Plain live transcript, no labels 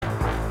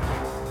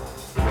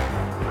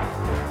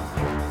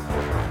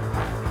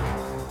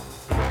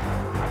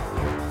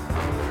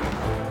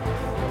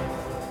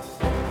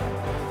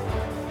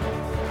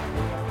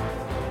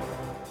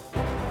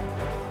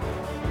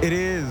It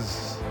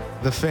is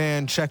the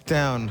Fan Check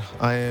Down.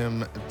 I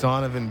am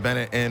Donovan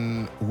Bennett,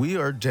 and we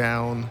are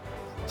down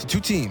to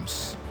two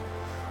teams.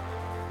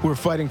 We're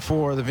fighting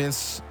for the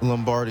Vince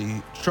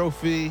Lombardi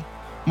Trophy.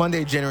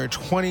 Monday, January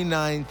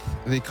 29th,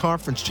 the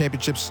conference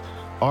championships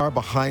are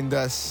behind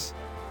us,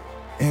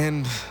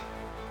 and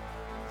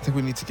I think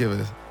we need to give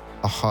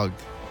a hug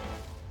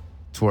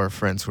to our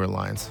friends who are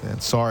Lions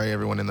fans. Sorry,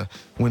 everyone in the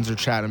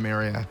Windsor-Chatham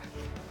area.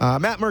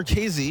 Matt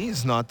Marchese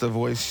is not the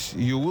voice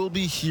you will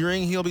be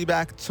hearing. He'll be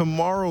back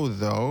tomorrow,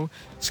 though.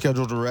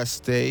 Scheduled a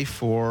rest day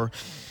for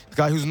the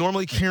guy who's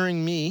normally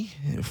carrying me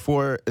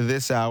for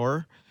this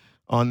hour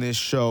on this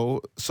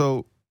show.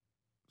 So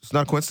it's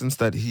not a coincidence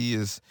that he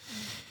is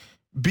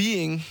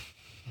being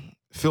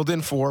filled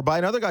in for by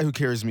another guy who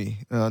carries me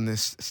on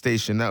this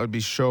station. That would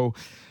be Show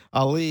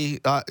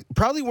Ali.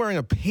 Probably wearing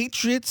a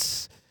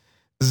Patriots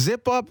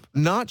zip-up.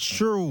 Not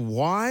sure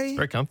why.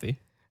 Very comfy.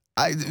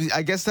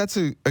 I guess that's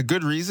a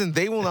good reason.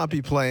 They will not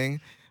be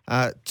playing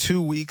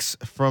 2 weeks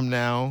from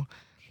now,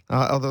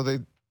 although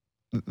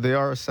they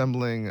are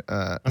assembling.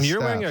 You're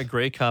wearing a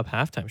Grey Cup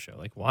halftime show.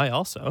 Like, why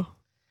also?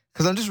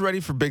 Because I'm just ready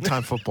for big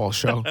time football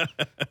show.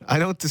 I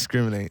don't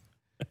discriminate.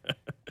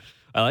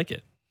 I like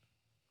it.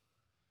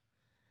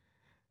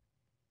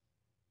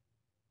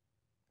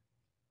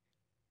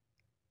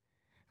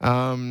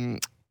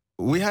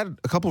 We had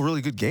a couple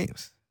really good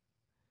games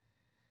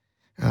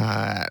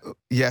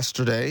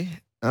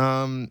yesterday.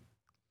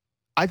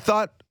 I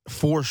thought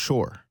for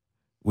sure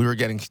we were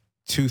getting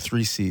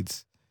 2-3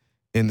 seeds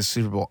in the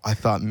Super Bowl. I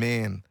thought,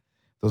 man,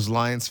 those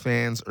Lions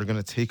fans are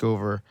going to take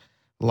over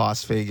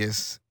Las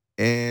Vegas.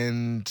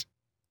 And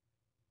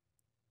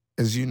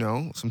as you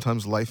know,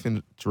 sometimes life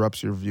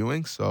interrupts your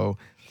viewing. So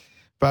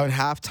about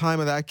halftime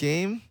of that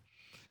game,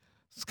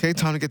 it's okay,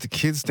 time to get the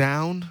kids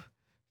down,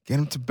 get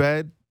them to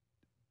bed.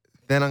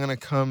 Then I'm going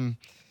to come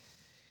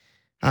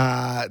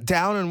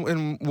down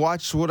and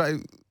watch what I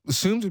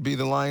assumed to be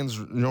the Lions,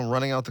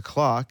 running out the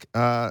clock.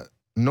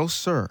 No,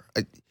 sir.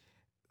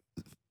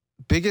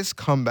 Biggest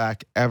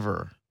comeback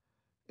ever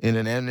in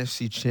an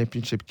NFC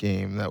championship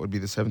game. That would be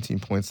the 17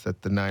 points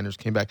that the Niners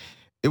came back.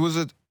 It was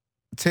a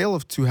tale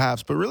of two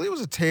halves, but really it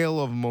was a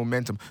tale of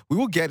momentum. We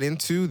will get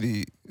into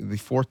the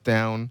fourth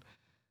down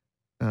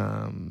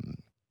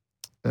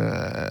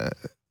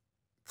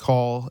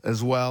call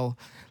as well.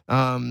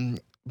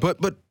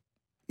 But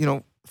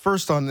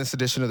first on this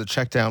edition of the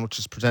Check Down, which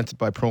is presented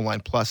by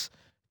ProLine Plus,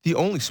 the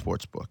only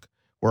sports book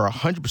where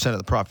 100% of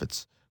the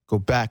profits go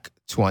back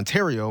to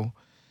Ontario.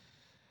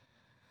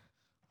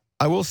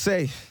 I will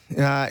say,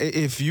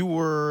 if you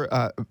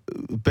were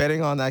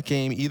betting on that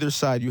game, either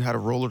side, you had a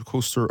roller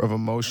coaster of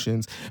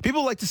emotions.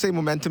 People like to say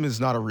momentum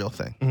is not a real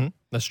thing. Mm-hmm.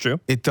 That's true.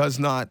 It does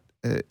not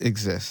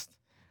exist.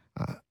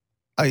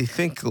 I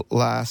think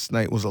last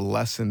night was a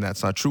lesson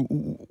that's not true.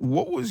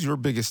 What was your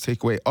biggest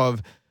takeaway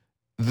of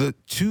the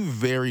two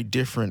very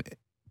different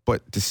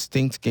but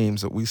distinct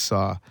games that we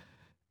saw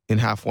in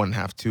half one and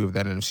half two of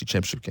that NFC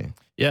Championship game?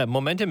 Yeah,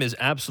 momentum is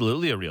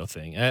absolutely a real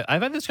thing.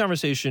 I've had this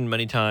conversation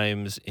many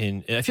times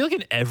I feel like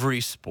in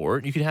every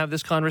sport you can have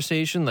this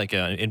conversation, like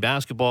in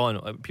basketball,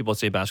 and people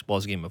say basketball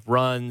is a game of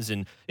runs,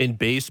 and in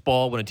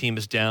baseball when a team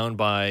is down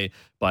by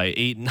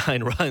 8,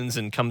 9 runs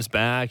and comes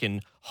back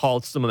and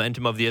halts the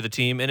momentum of the other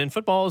team, and in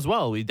football as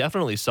well, we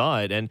definitely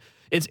saw it. And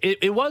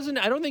it wasn't,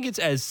 I don't think it's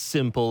as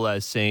simple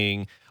as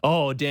saying,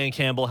 oh, Dan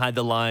Campbell had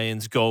the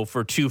Lions go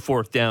for 2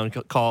 fourth down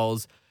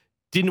calls.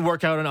 Didn't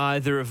work out on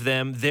either of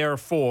them.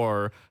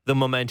 Therefore, the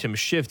momentum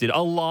shifted.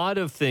 A lot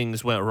of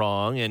things went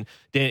wrong, and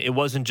it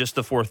wasn't just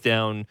the fourth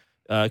down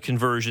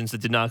conversions that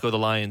did not go the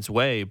Lions'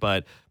 way.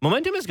 But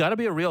momentum has got to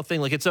be a real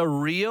thing. Like, it's a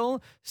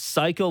real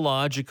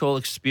psychological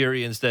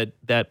experience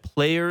that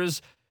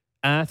players,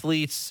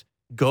 athletes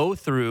go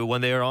through when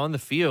they are on the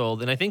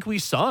field. And I think we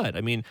saw it. I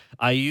mean,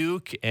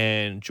 Ayuk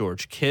and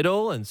George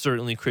Kittle and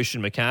certainly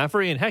Christian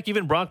McCaffrey and heck,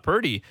 even Brock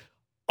Purdy,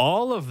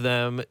 all of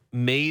them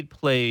made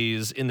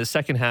plays in the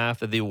second half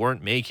that they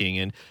weren't making.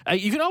 And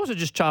you can also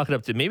just chalk it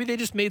up to maybe they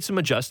just made some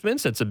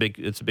adjustments. It's a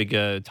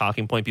big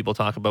talking point people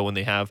talk about when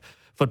they have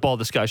football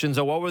discussions.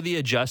 Or what were the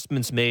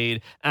adjustments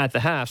made at the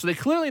half? So they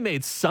clearly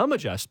made some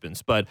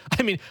adjustments. But,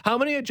 I mean, how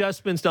many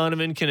adjustments,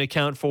 Donovan, can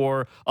account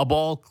for a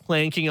ball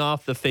clanking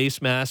off the face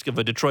mask of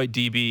a Detroit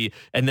DB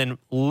and then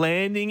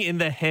landing in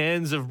the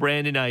hands of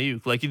Brandon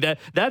Ayuk? Like,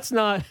 that's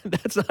not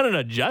an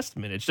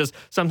adjustment. It's just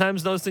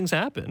sometimes those things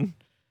happen.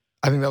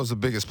 I think that was the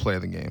biggest play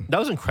of the game. That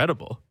was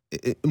incredible.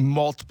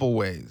 Multiple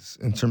ways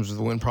in terms of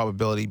the win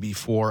probability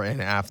before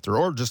and after,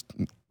 or just,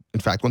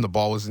 in fact, when the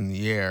ball was in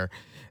the air.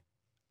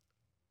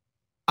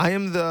 I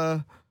am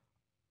the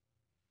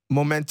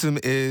momentum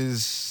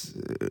is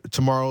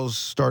tomorrow's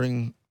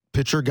starting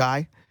pitcher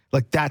guy.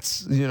 Like,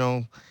 that's,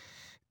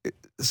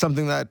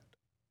 something that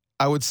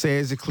I would say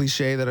is a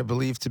cliche that I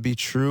believe to be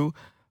true.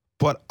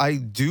 But I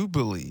do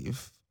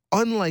believe,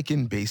 unlike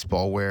in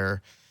baseball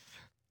where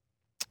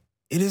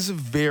it is a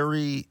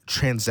very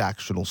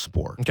transactional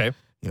sport. Okay.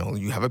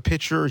 You have a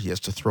pitcher, he has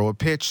to throw a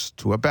pitch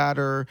to a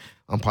batter,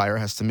 umpire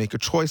has to make a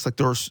choice. Like,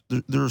 there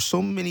are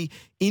so many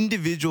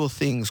individual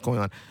things going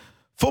on.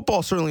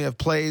 football certainly have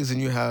plays and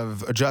you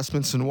have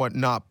adjustments and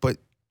whatnot, but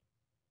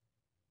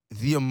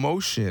the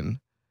emotion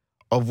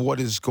of what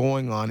is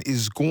going on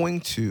is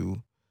going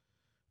to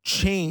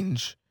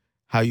change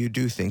how you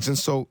do things. And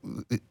so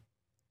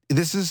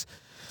this is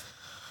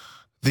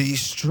the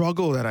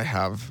struggle that I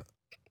have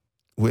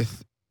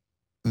with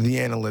the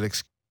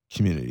analytics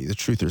community, the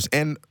truthers.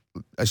 And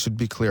I should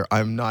be clear,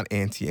 I'm not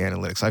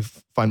anti-analytics. I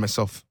find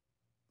myself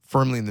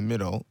firmly in the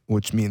middle,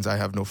 which means I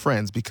have no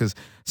friends, because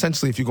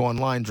essentially if you go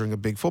online during a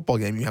big football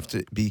game, you have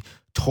to be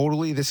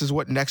totally, this is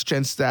what Next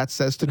Gen Stats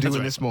says to do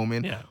in this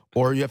moment,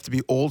 or you have to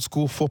be old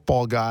school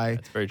football guy.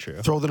 That's very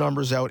true. Throw the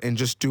numbers out and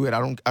just do it.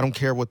 I don't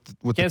care what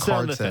the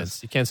card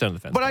says. You can't sit on the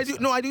fence. But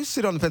I do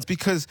sit on the fence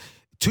because,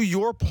 to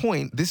your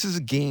point, this is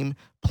a game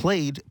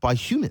played by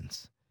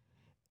humans,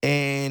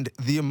 and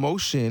the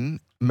emotion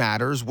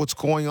matters. What's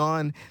going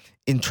on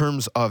in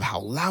terms of how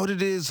loud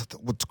it is,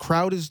 what the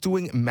crowd is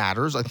doing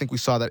matters. I think we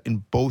saw that in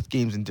both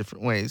games in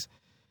different ways.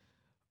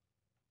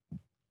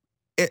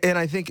 And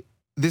I think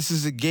this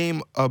is a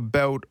game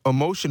about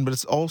emotion, but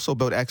it's also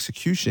about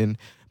execution.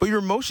 But your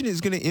emotion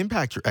is going to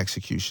impact your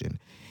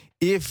execution.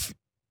 If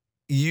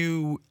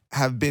you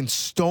have been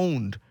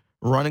stoned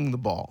running the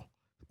ball,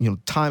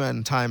 time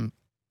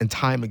and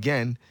time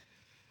again,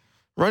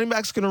 running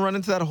back's going to run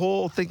into that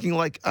hole thinking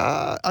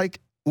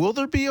will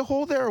there be a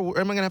hole there, or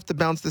am I going to have to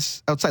bounce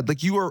this outside?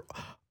 Like, you are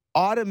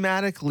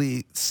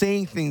automatically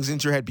saying things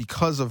into your head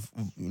because of,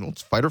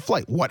 it's fight or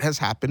flight, what has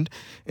happened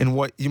and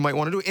what you might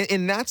want to do.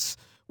 And that's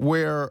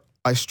where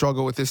I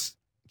struggle with this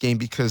game,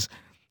 because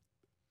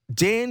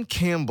Dan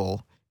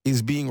Campbell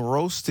is being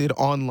roasted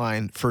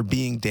online for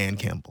being Dan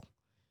Campbell.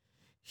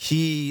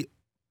 He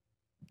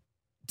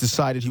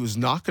decided he was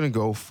not going to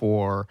go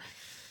for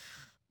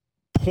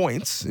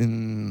points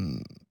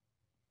in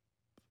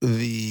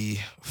the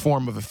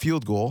form of a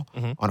field goal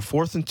on a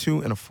 4th and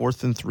 2 and a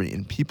 4th and 3.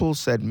 And people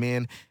said,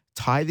 man,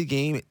 tie the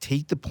game,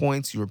 take the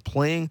points. You were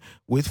playing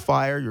with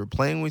fire. You were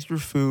playing with your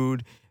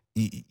food.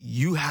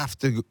 You have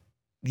to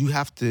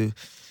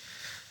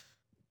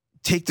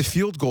take the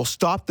field goal,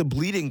 stop the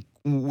bleeding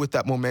with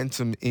that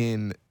momentum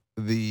in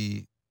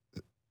the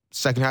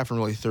second half and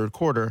really third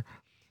quarter.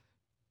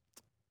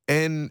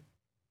 And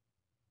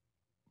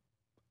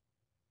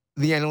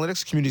the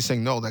analytics community is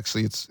saying, no,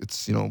 actually it's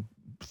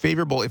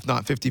favorable, if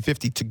not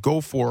 50-50, to go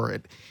for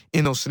it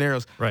in those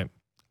scenarios. Right.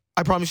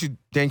 I promise you,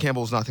 Dan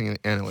Campbell was not thinking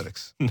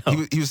analytics.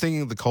 No. He was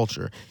thinking of the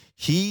culture.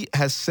 He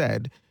has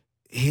said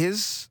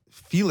his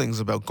feelings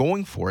about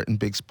going for it in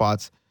big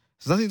spots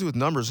has nothing to do with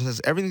numbers. It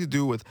has everything to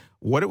do with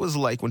what it was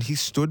like when he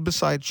stood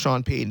beside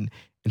Sean Payton,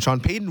 and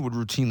Sean Payton would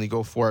routinely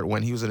go for it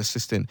when he was an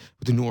assistant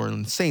with the New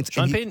Orleans Saints.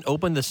 Sean Payton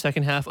opened the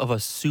second half of a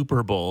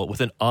Super Bowl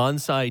with an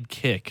onside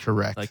kick.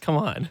 Correct. Like, come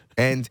on.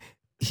 And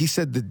he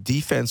said the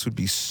defense would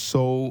be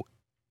so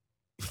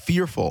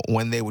fearful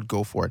when they would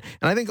go for it.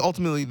 And I think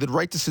ultimately the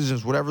right decision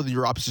is whatever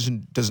your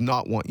opposition does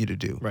not want you to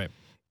do. Right.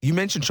 You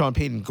mentioned Sean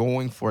Payton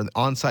going for an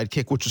onside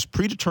kick, which was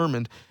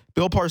predetermined.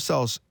 Bill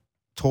Parcells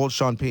told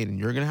Sean Payton,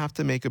 you're going to have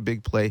to make a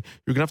big play.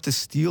 You're going to have to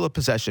steal a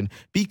possession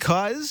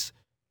because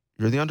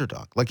you're the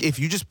underdog. Like, if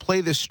you just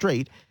play this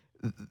straight,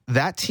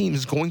 that team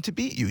is going to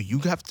beat you. You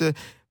have to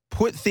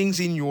put things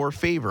in your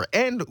favor.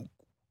 And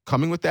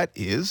coming with that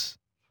is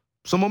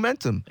some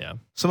momentum,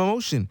 some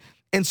emotion.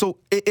 And so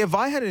if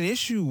I had an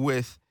issue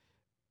with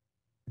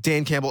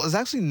Dan Campbell, it's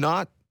actually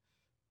not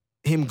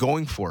him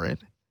going for it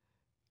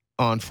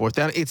on 4th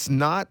down. It's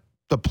not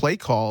the play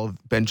call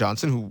of Ben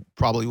Johnson, who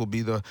probably will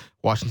be the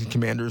Washington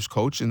Commanders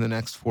coach in the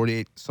next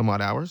 48 some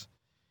odd hours,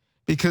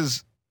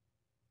 because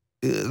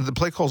the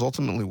play calls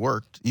ultimately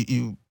worked.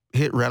 You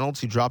hit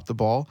Reynolds, he dropped the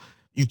ball.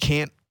 You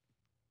can't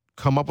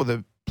come up with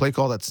a play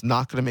call that's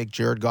not going to make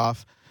Jared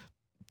Goff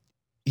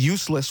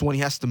useless when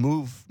he has to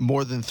move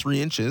more than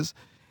 3 inches,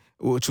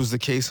 which was the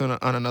case on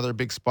another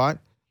big spot.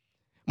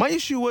 My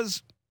issue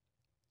was,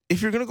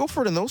 if you're going to go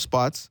for it in those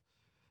spots,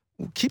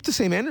 keep the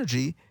same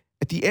energy.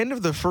 At the end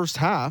of the first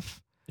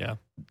half,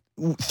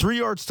 3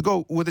 yards to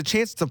go with a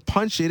chance to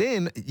punch it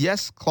in.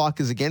 Yes, clock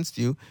is against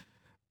you.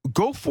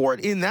 Go for it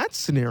in that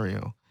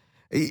scenario.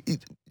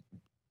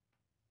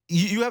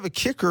 You have a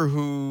kicker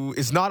who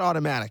is not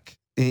automatic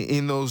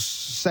in those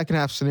second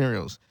half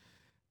scenarios.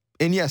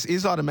 And yes,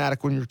 is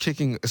automatic when you're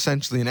kicking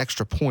essentially an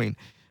extra point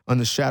on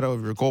the shadow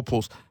of your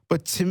goalpost.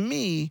 But to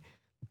me,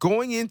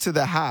 going into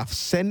the half,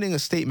 sending a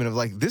statement of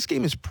like, this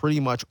game is pretty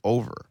much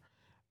over,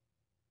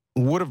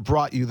 would have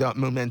brought you that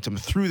momentum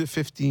through the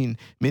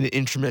 15-minute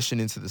intermission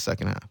into the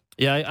second half.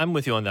 Yeah, I'm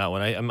with you on that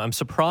one. I'm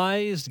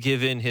surprised,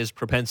 given his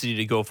propensity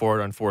to go for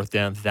it on 4th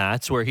down.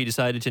 That's where he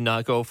decided to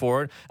not go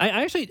for it.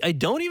 I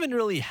don't even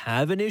really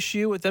have an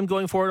issue with them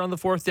going for it on the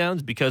 4th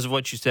downs because of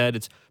what you said.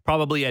 It's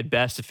probably at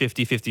best a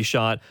 50-50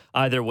 shot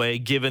either way,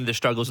 given the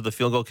struggles of the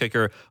field goal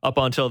kicker up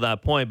until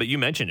that point. But you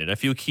mentioned it, a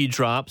few key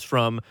drops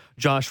from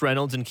Josh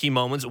Reynolds in key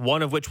moments,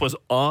 one of which was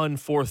on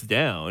 4th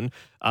down.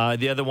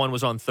 The other one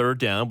was on 3rd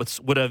down, but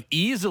would have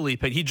easily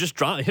picked. He just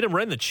hit him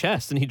right in the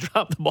chest, and he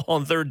dropped the ball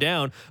on 3rd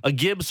down. A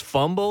Gibbs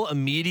fumble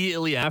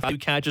immediately after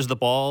Ayuk catches the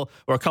ball,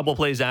 or a couple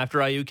plays after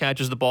Ayuk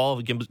catches the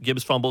ball.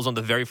 Gibbs fumbles on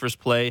the very first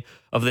play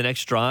of the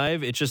next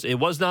drive. It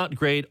was not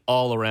great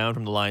all around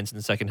from the Lions in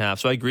the second half.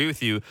 So I agree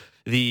with you.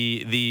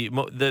 The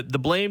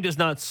blame does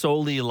not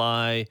solely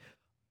lie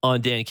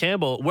on Dan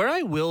Campbell. Where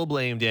I will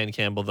blame Dan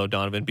Campbell, though,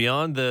 Donovan,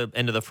 beyond the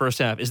end of the first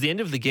half, is the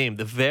end of the game,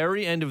 the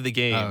very end of the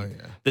game. Oh,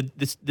 yeah.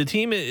 The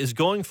team is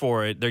going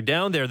for it. They're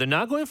down there. They're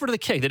not going for the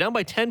kick. They're down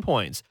by 10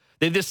 points.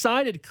 They've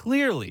decided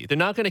clearly they're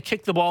not going to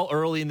kick the ball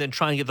early and then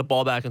try and get the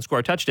ball back and score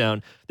a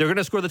touchdown. They're going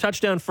to score the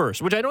touchdown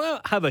first, which I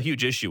don't have a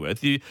huge issue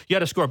with. You got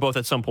to score both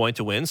at some point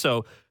to win.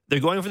 So they're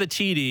going for the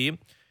TD.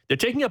 They're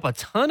taking up a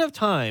ton of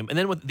time, and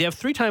then they have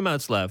 3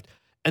 timeouts left.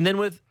 And then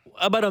with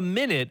about a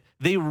minute,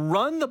 they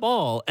run the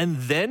ball and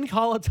then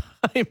call a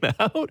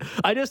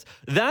timeout.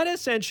 That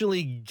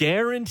essentially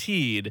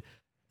guaranteed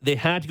they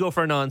had to go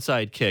for an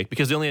onside kick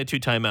because they only had 2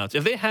 timeouts.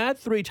 If they had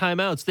 3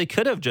 timeouts, they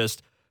could have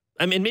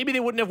maybe they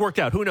wouldn't have worked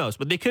out. Who knows?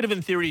 But they could have,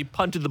 in theory,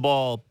 punted the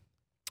ball,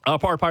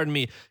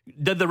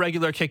 did the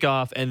regular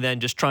kickoff and then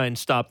just try and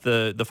stop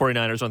the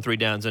 49ers on 3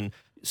 downs and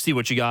see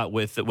what you got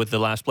with the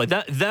last play.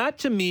 That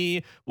to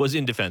me was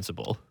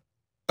indefensible.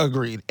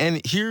 Agreed.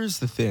 And here's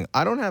the thing.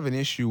 I don't have an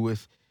issue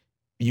with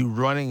you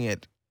running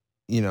it,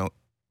 in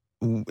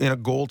a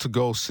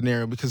goal-to-go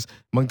scenario because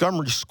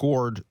Montgomery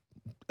scored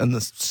in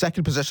the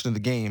second possession of the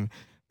game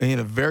in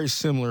a very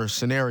similar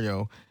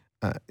scenario.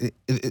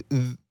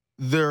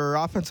 Their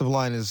offensive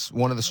line is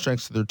one of the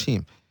strengths of their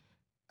team.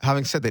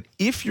 Having said that,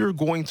 if you're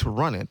going to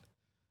run it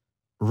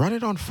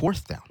on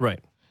 4th down. Right.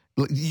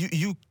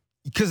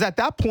 Because at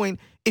that point,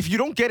 if you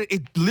don't get it,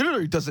 it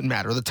literally doesn't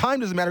matter. The time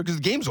doesn't matter because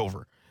the game's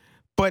over.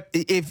 But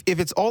if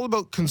it's all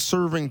about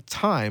conserving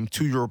time,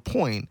 to your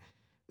point,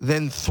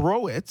 then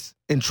throw it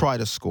and try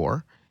to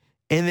score.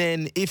 And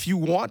then if you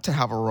want to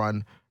have a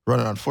run it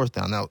on 4th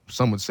down. Now,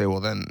 some would say, well,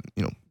 then,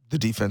 the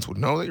defense would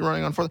know that you're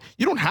running on 4th.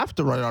 You don't have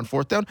to run it on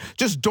 4th down.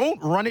 Just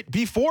don't run it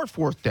before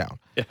 4th down.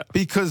 Yeah.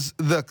 Because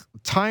the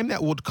time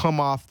that would come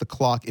off the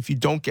clock if you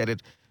don't get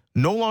it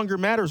no longer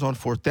matters on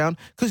 4th down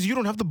because you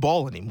don't have the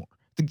ball anymore.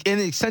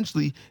 And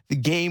essentially, the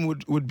game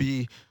would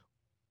be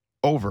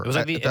over. It was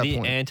like the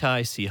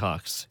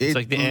anti-Seahawks. It's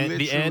like the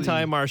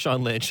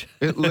anti-Marshawn Lynch.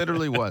 It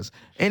literally was.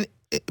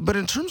 But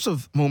in terms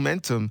of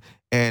momentum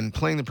and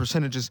playing the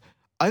percentages,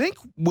 I think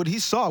what he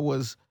saw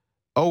was,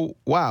 oh,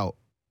 wow,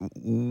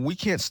 we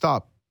can't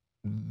stop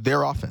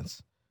their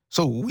offense.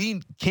 So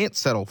we can't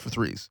settle for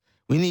 3s.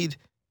 We need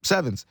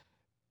 7s.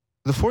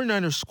 The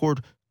 49ers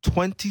scored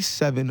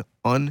 27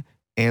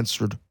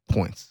 unanswered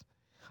points.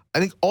 I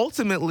think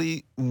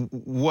ultimately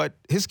what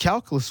his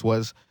calculus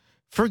was,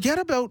 forget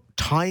about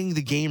tying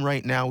the game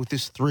right now with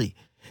this 3.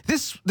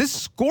 This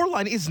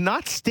scoreline is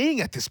not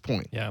staying at this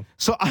point. Yeah.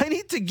 So I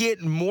need to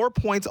get more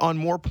points on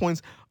more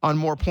points on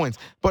more points.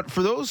 But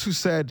for those who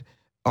said,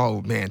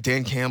 oh, man,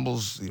 Dan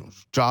Campbell's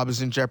job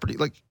is in jeopardy,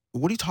 like,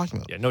 what are you talking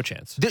about? Yeah, no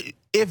chance.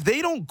 If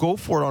they don't go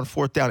for it on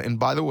 4th down, and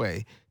by the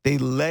way, they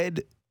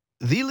led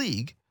the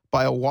league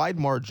by a wide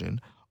margin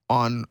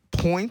on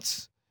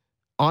points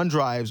on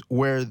drives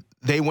where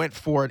they went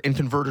for it and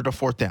converted a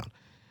 4th down.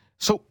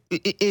 So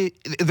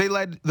they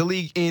led the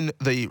league in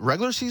the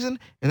regular season,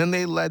 and then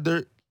they led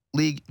their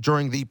league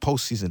during the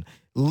postseason.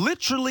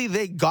 Literally,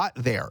 they got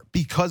there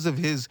because of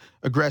his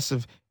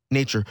aggressive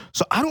nature.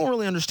 So I don't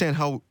really understand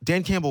how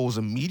Dan Campbell was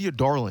a media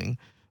darling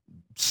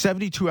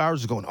 72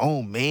 hours ago, and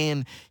oh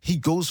man, he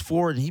goes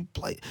for it and he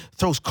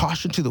throws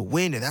caution to the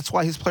wind, and that's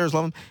why his players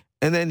love him.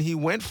 And then he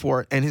went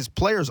for it, and his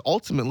players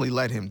ultimately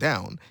let him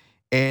down.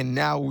 And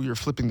now we're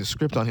flipping the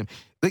script on him.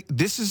 Like,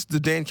 this is the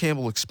Dan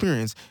Campbell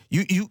experience.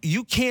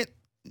 You can't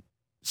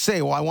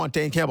say, well, I want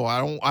Dan Campbell. I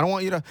don't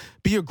want you to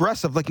be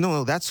aggressive. Like,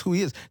 no, that's who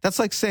he is. That's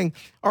like saying,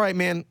 all right,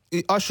 man,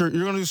 Usher,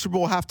 you're going to do Super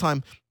Bowl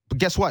halftime, but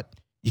guess what?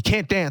 You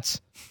can't dance.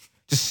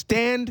 Just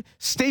stand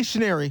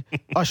stationary,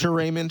 Usher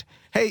Raymond.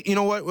 Hey, you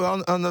know what?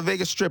 On the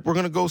Vegas Strip, we're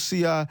going to go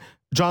see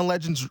John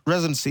Legend's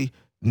residency.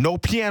 No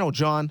piano,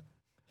 John.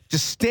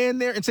 Just stand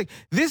there and say,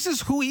 this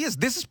is who he is.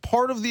 This is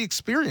part of the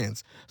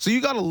experience. So you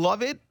got to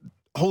love it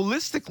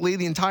holistically,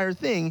 the entire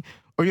thing,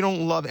 or you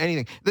don't love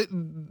anything.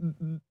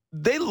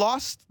 They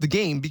lost the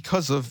game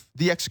because of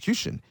the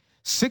execution.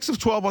 6 of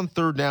 12 on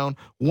 3rd down,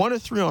 1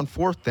 of 3 on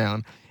 4th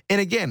down. And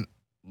again,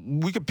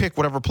 we could pick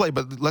whatever play,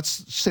 but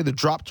let's say the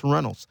drop to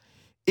Reynolds.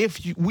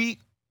 We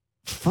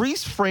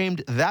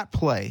freeze-framed that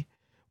play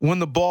when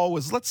the ball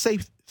was, let's say,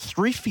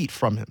 3 feet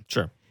from him.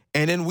 Sure.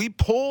 And then we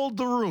pulled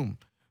the room.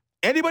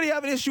 Anybody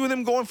have an issue with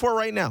him going for it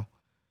right now?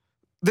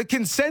 The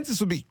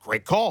consensus would be,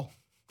 great call.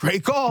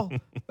 Great call.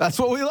 That's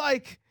what we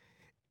like.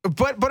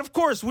 But of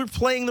course, we're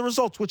playing the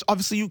results, which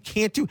obviously you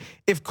can't do.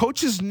 If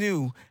coaches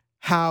knew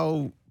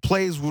how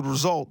plays would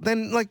result,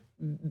 then like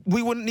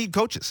we wouldn't need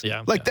coaches.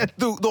 Yeah. That.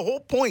 The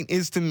whole point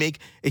is to make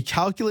a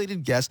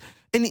calculated guess.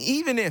 And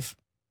even if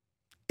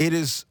it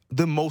is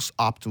the most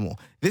optimal,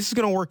 this is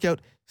going to work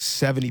out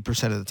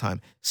 70% of the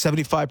time,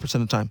 75%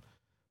 of the time.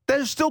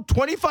 There's still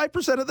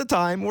 25% of the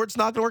time where it's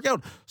not going to work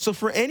out. So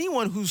for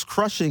anyone who's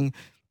crushing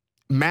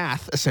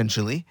math,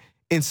 essentially,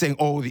 and saying,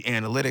 oh, the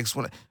analytics,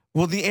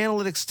 Well, the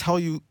analytics tell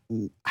you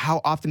how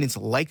often it's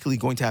likely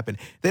going to happen.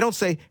 They don't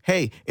say,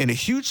 hey, in a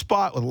huge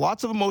spot with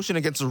lots of emotion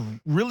against a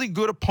really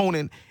good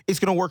opponent, it's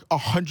going to work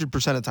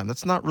 100% of the time.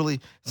 That's not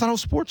how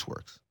sports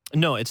works.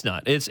 No, it's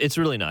not. It's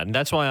really not. And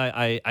that's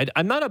why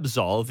I'm not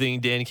absolving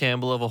Dan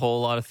Campbell of a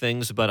whole lot of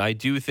things, but I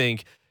do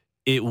think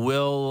it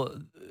will,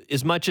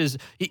 as much as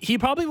he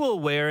probably will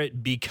wear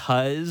it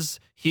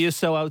because he is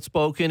so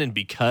outspoken and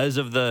because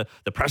of the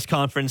press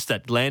conference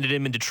that landed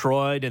him in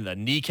Detroit and the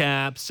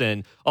kneecaps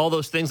and all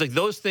those things. Like,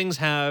 those things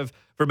have,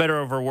 for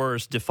better or for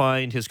worse,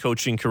 defined his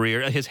coaching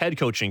career, his head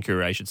coaching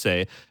career, I should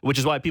say, which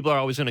is why people are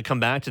always going to come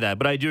back to that.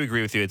 But I do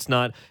agree with you. It's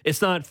not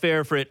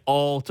fair for it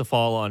all to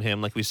fall on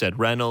him. Like we said,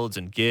 Reynolds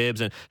and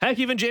Gibbs and heck,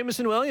 even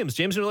Jameson Williams.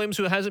 Jameson Williams,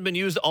 who hasn't been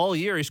used all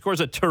year. He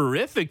scores a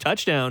terrific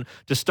touchdown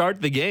to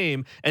start the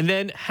game and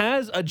then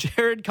has a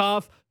Jared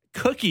Goff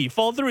cookie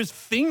fall through his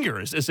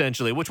fingers,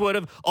 essentially, which would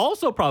have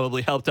also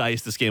probably helped to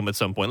ice this game at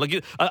some point.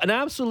 Like, an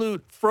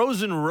absolute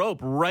frozen rope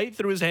right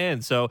through his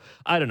hand. So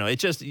I don't know.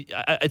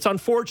 It's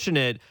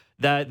unfortunate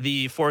that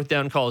the fourth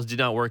down calls did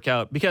not work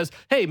out because,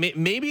 hey,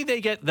 maybe they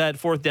get that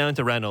fourth down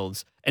to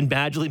Reynolds and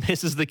Badgley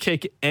misses the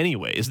kick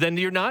anyways. Then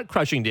you're not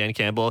crushing Dan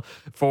Campbell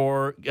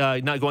for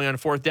not going on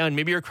fourth down.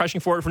 Maybe you're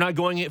crushing for it for not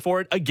going for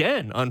it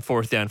again on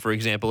fourth down, for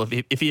example,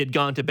 if he had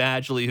gone to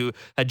Badgley, who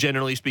had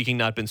generally speaking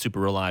not been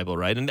super reliable,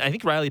 right? And I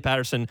think Riley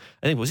Patterson,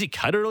 was he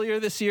cut earlier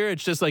this year?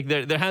 It's just like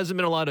there hasn't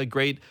been a lot of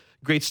great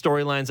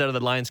storylines out of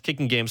the Lions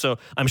kicking game. So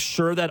I'm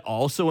sure that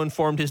also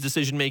informed his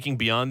decision-making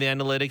beyond the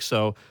analytics.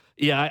 So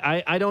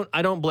yeah, I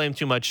don't blame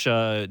too much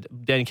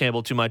Dan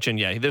Campbell too much, and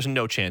yeah, there's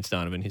no chance,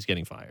 Donovan, he's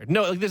getting fired.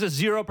 No, there's a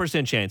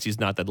 0% chance he's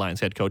not the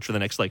Lions head coach for the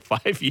next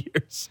 5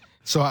 years.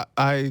 So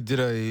I did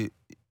a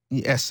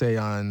essay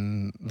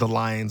on the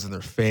Lions and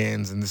their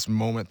fans and this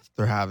moment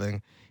they're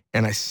having,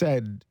 and I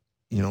said,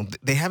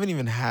 they haven't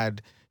even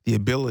had the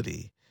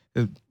ability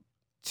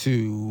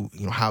to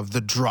have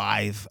the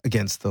drive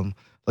against them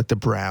like the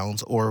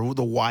Browns, or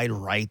the wide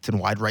right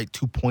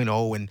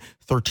 2.0 in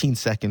 13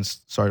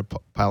 seconds. Sorry to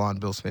pile on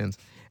Bills fans.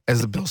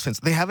 As the Bills fans,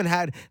 they haven't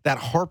had that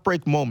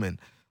heartbreak moment.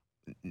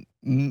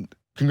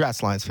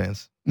 Congrats, Lions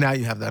fans. Now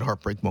you have that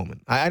heartbreak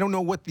moment. I don't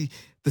know what the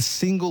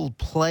single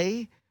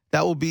play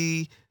that will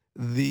be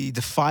the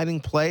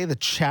defining play, the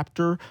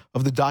chapter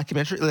of the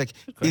documentary. Like,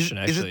 good question,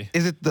 actually.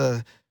 Is it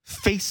the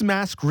face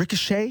mask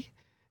ricochet?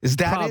 Is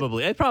that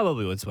probably? It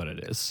probably was what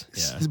it is.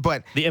 Yeah.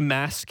 But the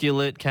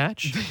emasculate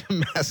catch. The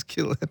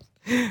emasculate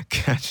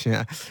catch.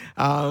 Yeah.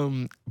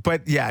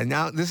 But yeah.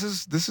 Now this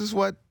is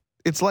what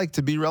it's like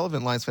to be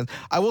relevant, Lions fans.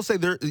 I will say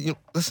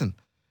listen,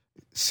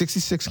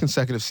 66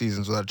 consecutive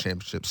seasons without a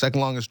championship, second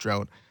longest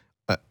drought.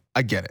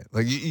 I get it.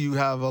 Like you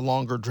have a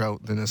longer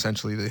drought than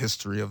essentially the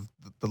history of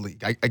the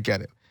league. I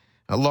get it.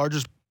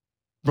 Largest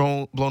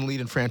blown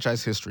lead in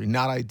franchise history.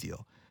 Not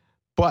ideal,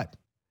 but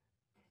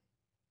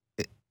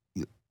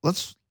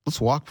let's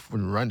walk before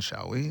we run,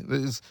 shall we?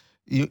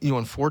 You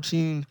won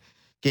 14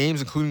 games,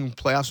 including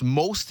playoffs,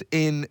 most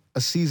in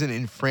a season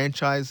in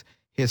franchise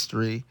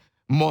history.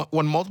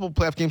 Won multiple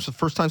playoff games for the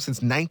first time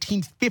since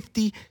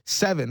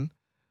 1957.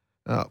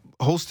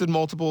 Hosted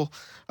multiple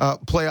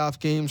playoff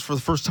games for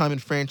the first time in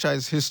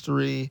franchise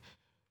history.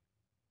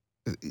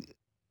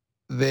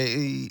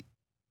 They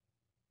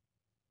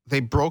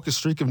broke a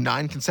streak of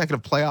 9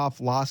 consecutive playoff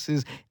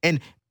losses, and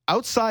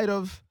outside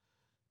of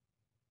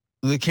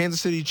the Kansas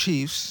City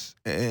Chiefs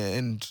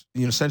and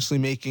essentially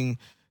making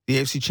the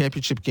AFC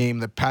Championship game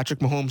the Patrick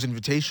Mahomes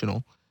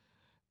Invitational,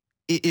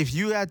 if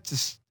you had to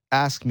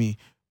ask me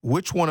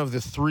which one of the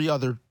 3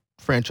 other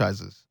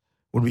franchises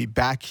would be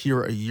back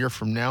here a year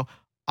from now,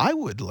 I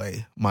would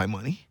lay my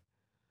money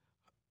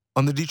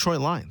on the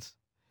Detroit Lions.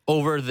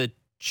 Over the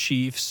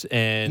Chiefs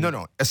and...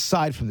 No,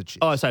 aside from the Chiefs.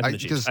 Oh, aside from the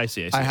Chiefs. I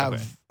see. I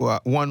have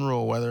one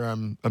rule, whether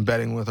I'm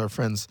betting with our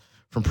friends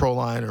from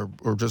ProLine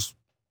or just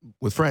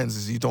with friends,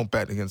 is you don't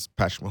bet against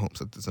Patrick Mahomes.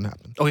 That doesn't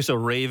happen. Okay, so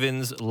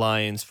Ravens,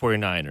 Lions,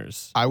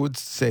 49ers. I would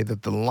say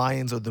that the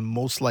Lions are the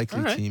most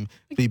likely team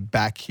to be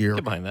back here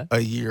a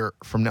year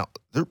from now.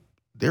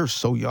 They're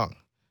so young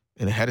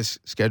and ahead of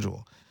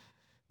schedule.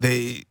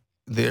 They're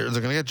going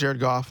to get Jared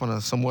Goff on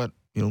a somewhat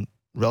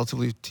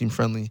relatively team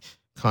friendly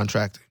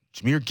contract.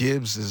 Jahmyr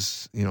Gibbs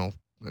is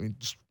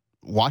just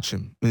watch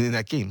him in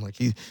that game. Like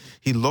he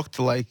looked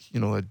like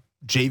a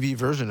JV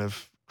version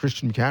of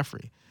Christian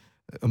McCaffrey.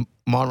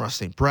 Amon-Ra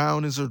St.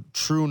 Brown is a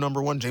true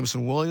number one.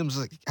 Jameson Williams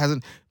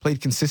hasn't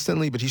played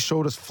consistently, but he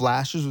showed us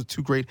flashes with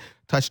 2 great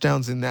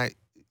touchdowns in that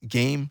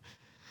game.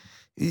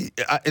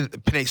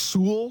 Penei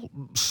Sewell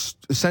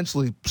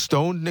essentially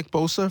stoned Nick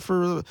Bosa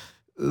for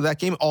that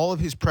game. All of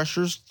his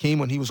pressures came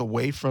when he was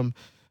away from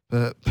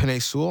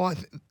Penei Sewell.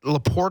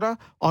 Laporta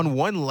on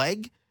one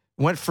leg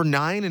went for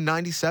 9 and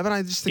 97.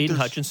 I just think Aiden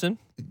Hutchinson,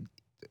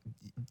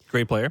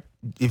 great player.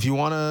 If you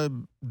want a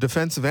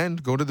defensive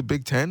end, go to the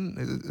Big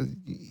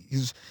Ten.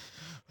 He's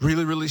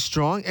really, really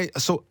strong.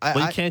 So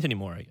you can't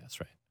anymore, I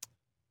guess, right?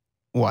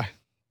 Why?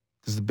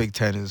 because the Big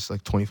Ten is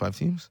like 25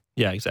 teams.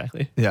 Yeah,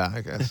 exactly. Yeah,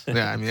 I guess.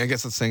 Yeah, I mean, I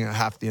guess it's saying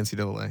half the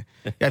NCAA.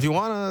 Yeah, if you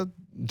want a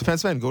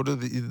defensive end, go to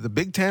the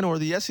Big Ten or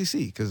the SEC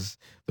because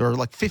there are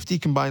like 50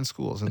 combined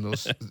schools in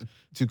those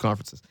two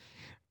conferences.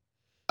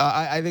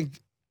 I think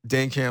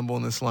Dan Campbell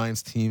and this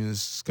Lions team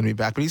is going to be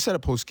back, but he said it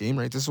post game,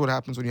 right? This is what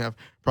happens when you have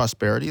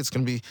prosperity. It's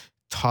going to be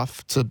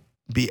tough to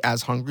be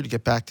as hungry to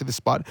get back to the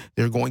spot.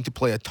 They're going to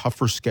play a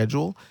tougher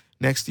schedule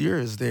next year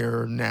as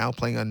they're now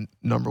playing a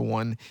number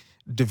one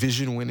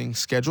division-winning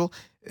schedule.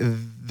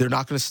 They're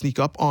not going to sneak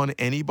up on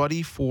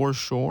anybody for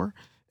sure,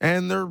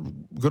 and they're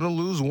going to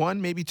lose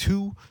one, maybe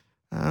two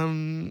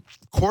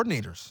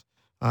coordinators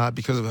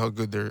because of how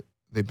good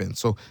they've been.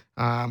 So,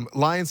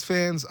 Lions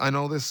fans, I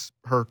know this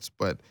hurts,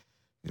 but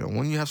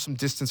when you have some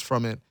distance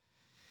from it,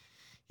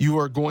 you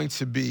are going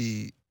to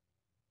be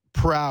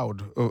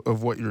proud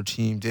of what your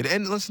team did.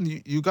 And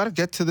listen, you got to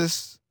get to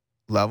this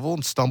level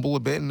and stumble a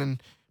bit and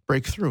then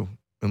break through,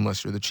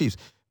 unless you're the Chiefs.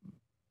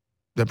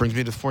 That brings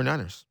me to the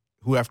 49ers,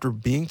 who after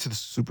being to the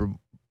Super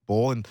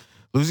Bowl and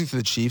losing to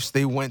the Chiefs,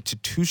 they went to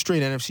 2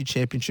 straight NFC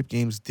Championship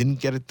games, didn't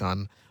get it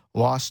done,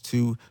 lost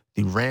to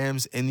the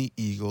Rams and the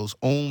Eagles,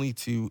 only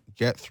to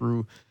get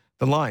through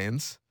the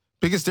Lions.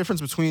 Biggest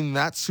difference between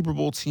that Super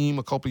Bowl team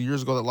a couple of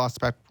years ago that lost to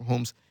Patrick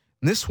Mahomes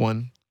and this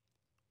one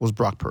was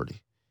Brock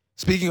Purdy.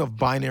 Speaking of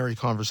binary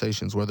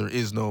conversations where there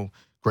is no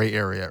gray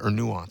area or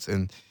nuance,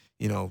 and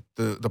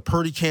the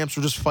Purdy camps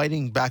were just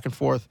fighting back and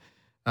forth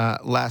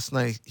last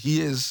night.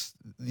 He is,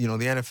 the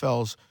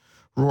NFL's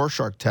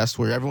Rorschach test,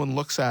 where everyone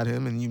looks at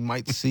him and you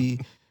might see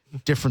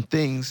different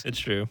things. It's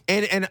true.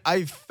 And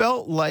I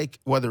felt like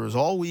whether it was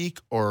all week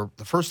or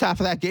the first half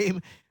of that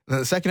game,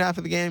 the second half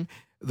of the game,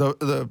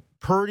 the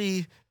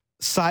Purdy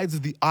sides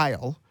of the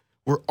aisle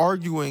were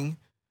arguing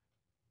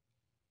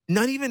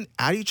not even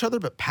at each other,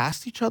 but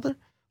past each other.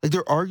 Like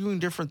they're arguing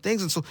different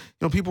things. And so,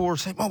 people were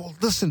saying, oh, well,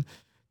 listen,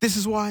 this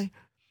is why.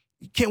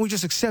 Can't we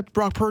just accept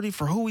Brock Purdy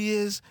for who he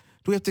is?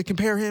 Do we have to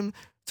compare him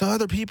to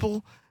other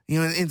people?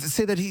 And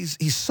say that he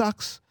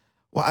sucks?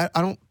 Well,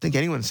 I don't think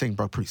anyone's saying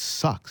Brock Purdy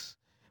sucks.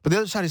 But the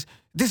other side is,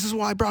 this is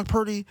why Brock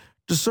Purdy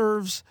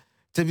deserves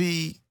to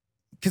be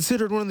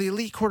considered one of the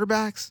elite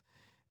quarterbacks.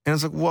 And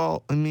it's like,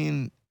 well, I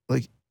mean,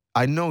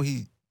 I know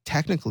he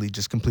technically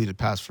just completed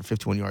pass for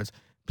 51 yards,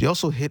 but he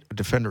also hit a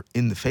defender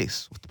in the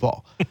face with the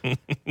ball.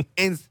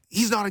 And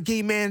he's not a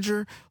game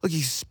manager.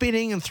 He's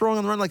spinning and throwing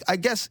on the run. I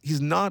guess he's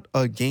not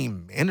a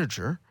game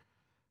manager.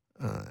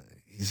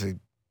 He's a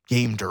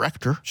game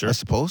director, sure. I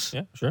suppose.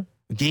 Yeah, sure.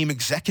 A game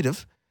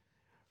executive.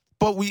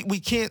 But we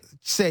can't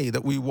say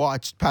that we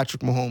watched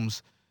Patrick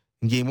Mahomes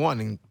in game 1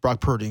 and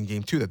Brock Purdy in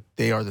game 2, that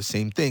they are the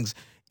same things.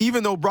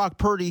 Even though Brock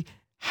Purdy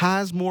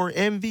has more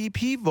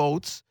MVP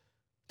votes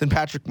than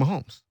Patrick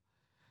Mahomes.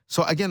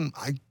 So again,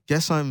 I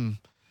guess I'm,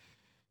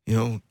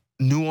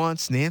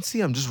 nuanced Nancy.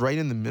 I'm just right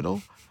in the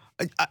middle.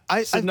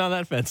 Sitting on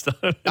that fence.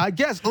 I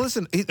guess.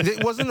 Listen,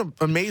 it wasn't an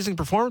amazing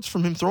performance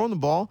from him throwing the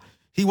ball.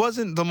 He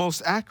wasn't the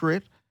most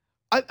accurate.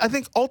 I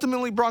think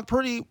ultimately Brock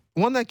Purdy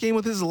won that game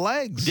with his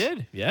legs. He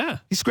did, yeah.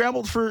 He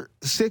scrambled for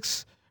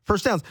 6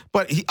 first downs.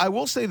 But I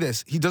will say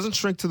this. He doesn't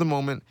shrink to the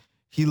moment.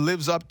 He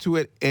lives up to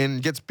it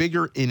and gets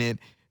bigger in it.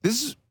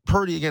 This is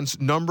Purdy against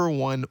number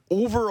 1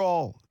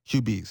 overall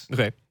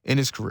QBs in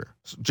his career.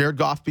 So Jared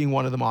Goff being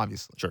one of them,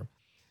 obviously. Sure.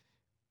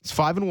 He's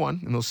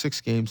 5-1 in those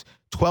 6 games,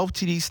 12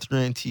 TDs, 3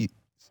 INTs.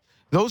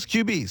 Those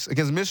QBs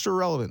against Mr.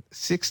 Irrelevant,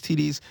 6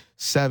 TDs,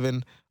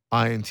 7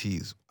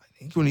 INTs.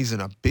 I think when he's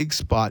in a big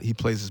spot, he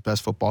plays his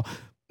best football.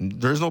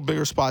 There's no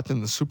bigger spot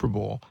than the Super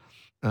Bowl.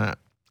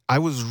 I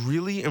was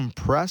really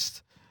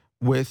impressed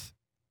with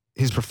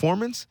his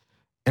performance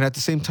and at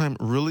the same time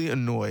really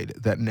annoyed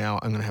that now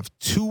I'm going to have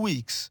 2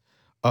 weeks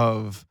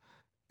of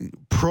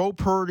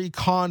pro-Purdy,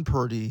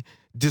 con-Purdy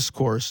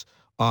discourse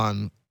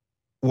on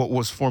what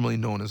was formerly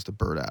known as the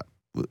Bird app.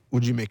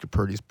 Would you make of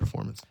Purdy's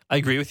performance? I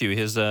agree with you.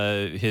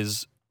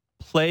 His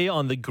play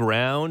on the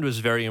ground was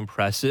very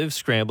impressive,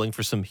 scrambling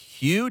for some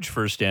huge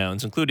first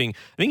downs, including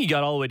I think he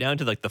got all the way down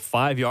to the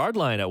 5-yard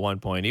line at one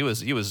point. He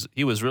was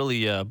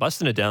really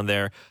busting it down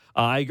there.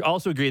 I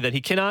also agree that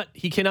he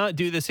cannot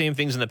do the same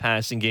things in the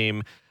passing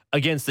game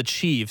against the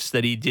Chiefs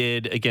that he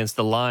did against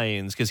the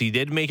Lions, because he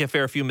did make a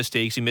fair few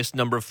mistakes. He missed a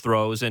number of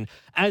throws. And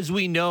as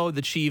we know,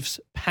 the Chiefs'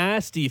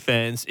 pass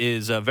defense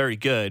is very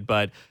good,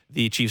 but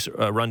the Chiefs'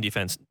 run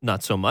defense,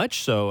 not so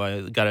much. So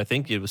I got to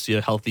think you will see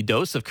a healthy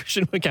dose of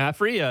Christian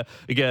McCaffrey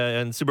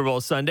on Super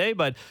Bowl Sunday.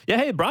 But yeah,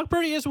 hey, Brock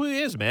Purdy is who he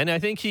is, man. I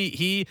think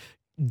he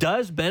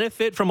does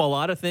benefit from a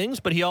lot of things,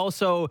 but he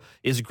also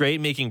is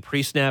great making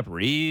pre-snap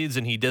reads,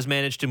 and he does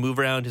manage to move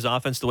around his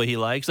offense the way he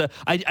likes.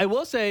 I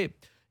will say,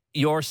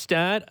 your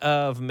stat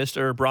of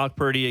Mr. Brock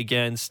Purdy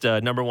against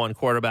number 1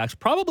 quarterbacks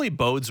probably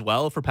bodes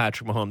well for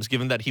Patrick Mahomes,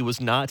 given that he was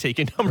not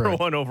taken number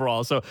 1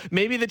 overall. So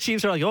maybe the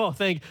Chiefs are like, oh,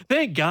 thank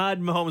God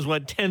Mahomes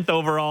went 10th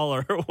overall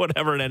or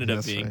whatever it ended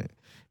up being.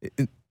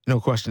 Right. No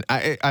question.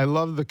 I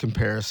love the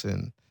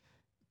comparison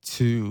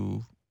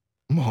to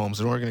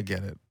Mahomes, and we're going to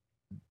get it.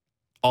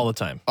 All the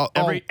time.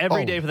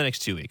 Every day for the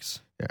next 2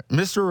 weeks. Yeah.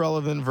 Mr.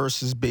 Irrelevant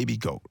versus Baby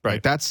Goat.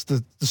 Right. That's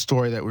the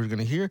story that we're going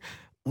to hear.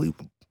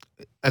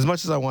 as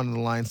much as I wanted the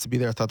Lions to be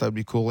there, I thought that would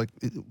be cool. Like,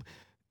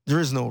 there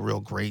is no real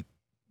great,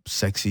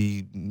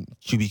 sexy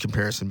QB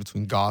comparison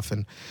between Goff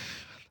and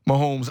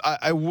Mahomes.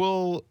 I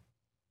will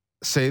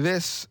say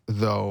this,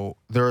 though.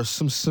 There are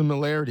some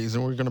similarities,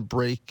 and we're going to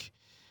break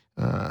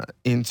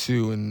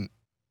into and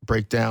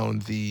break down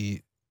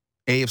the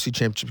AFC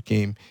Championship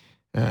game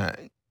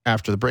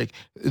after the break.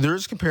 There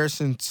is a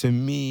comparison to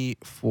me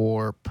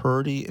for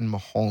Purdy and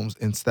Mahomes.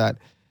 It's that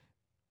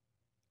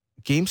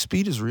game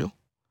speed is real,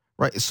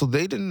 right? So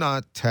they did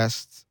not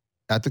test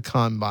at the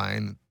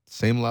combine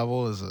same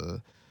level as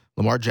a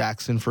Lamar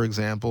Jackson, for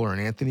example, or an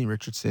Anthony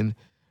Richardson,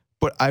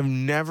 but I've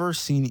never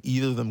seen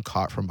either of them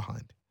caught from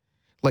behind.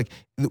 Like,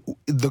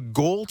 the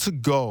goal to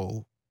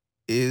go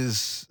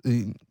is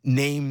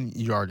name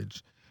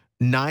yardage.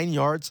 9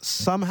 yards,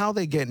 somehow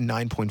they get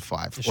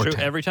 9.5 It's or true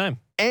 10. every time.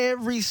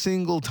 Every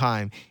single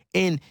time.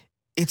 And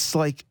it's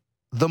like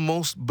the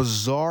most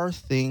bizarre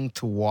thing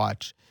to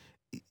watch.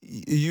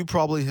 You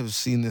probably have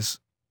seen this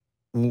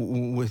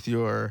with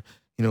your,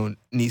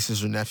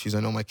 nieces or nephews.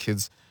 I know my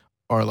kids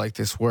are like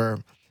this, where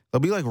they'll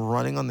be like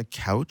running on the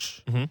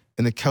couch, and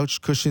the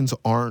couch cushions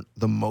aren't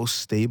the most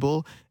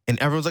stable, and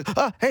everyone's like,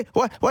 "Oh, hey,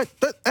 what?"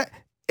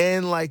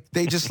 And like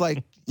they just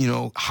like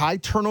high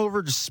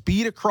turnover, just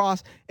speed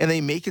across, and they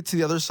make it to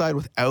the other side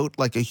without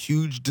like a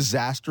huge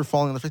disaster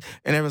falling on their face,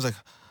 and everyone's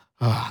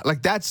like,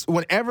 like that's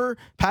whenever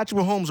Patrick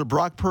Mahomes or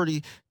Brock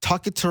Purdy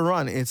tuck it to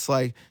run, it's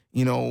like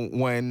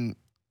when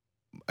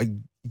I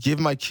give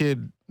my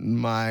kid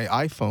my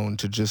iPhone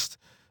to just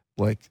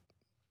like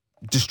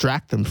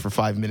distract them for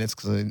 5 minutes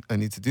because I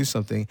need to do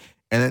something,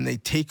 and then they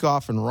take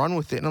off and run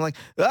with it, and I'm like,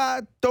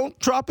 don't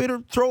drop it or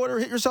throw it or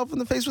hit yourself in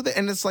the face with it,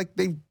 and it's like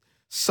they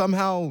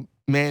somehow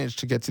managed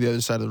to get to the other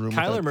side of the room.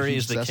 Kyler Murray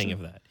is the king of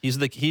that. He is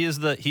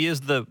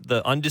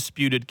the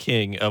undisputed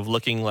king of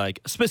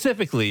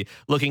specifically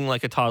looking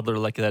like a toddler,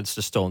 like that's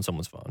just stolen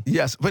someone's phone.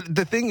 Yes, but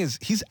the thing is,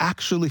 he's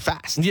actually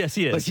fast. Yes,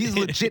 he is. Like, he's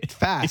legit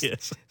fast.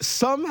 Yes.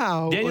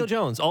 Somehow, Daniel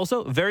Jones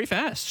also very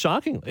fast.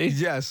 Shockingly,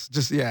 yes,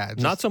 just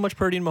not so much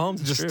Purdy and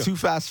Mahomes. Just true. too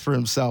fast for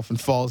himself and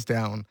falls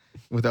down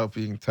without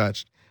being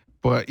touched.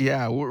 But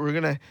yeah, we're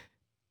gonna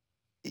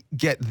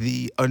get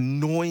the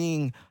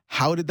annoying,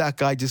 how did that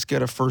guy just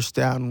get a first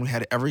down when we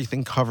had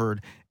everything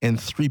covered and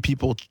 3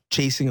 people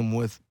chasing him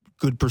with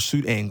good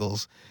pursuit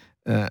angles?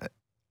 We're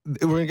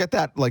going to get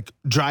that like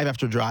drive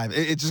after drive.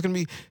 It's just going to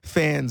be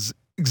fans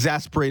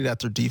exasperated at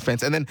their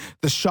defense. And then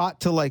the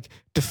shot to like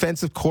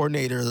defensive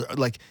coordinator,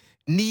 like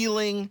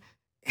kneeling,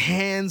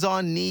 hands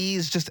on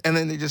knees, and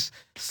then they just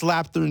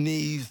slap their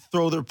knees,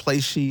 throw their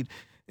play sheet,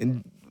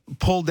 and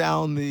pull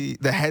down the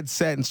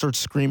headset and start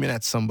screaming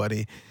at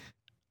somebody.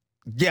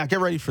 Yeah, get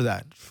ready for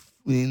that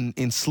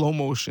in slow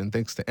motion,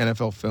 thanks to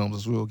NFL Films,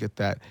 as we will get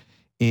that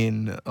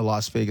in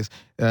Las Vegas.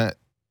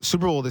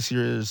 Super Bowl this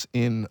year is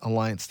in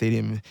Alliance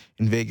Stadium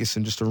in Vegas.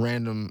 And just a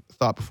random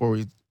thought before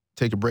we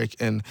take a break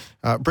and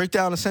break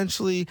down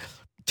essentially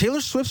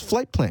Taylor Swift's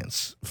flight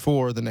plans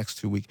for the next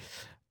 2 weeks.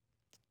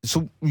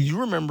 So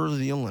you remember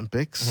the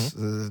Olympics.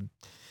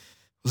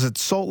 Was it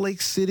Salt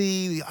Lake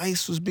City? The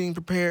ice was being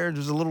prepared.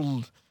 It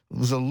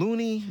was a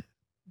loony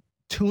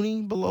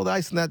tuning below the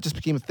ice, and that just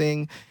became a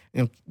thing.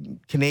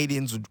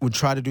 Canadians would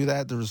try to do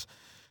that. There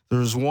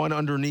was one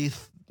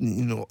underneath,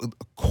 a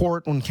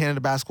court when Canada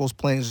basketball was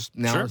playing. It's just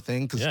now a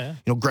thing because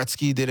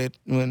Gretzky did it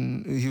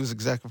when he was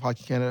executive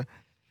Hockey Canada.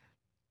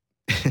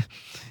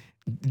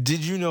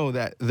 Did you know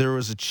that there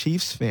was a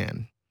Chiefs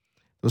fan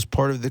that was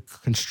part of the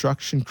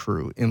construction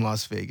crew in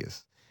Las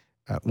Vegas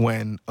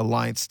when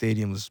Alliance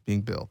Stadium was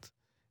being built,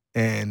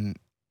 and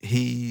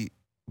he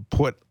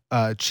put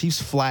Chiefs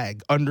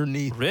flag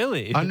underneath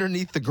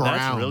the ground.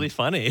 That's really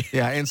funny.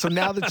 Yeah, and so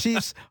now the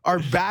Chiefs are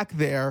back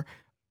there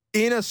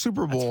in a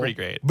Super Bowl. That's pretty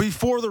great.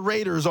 Before the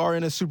Raiders are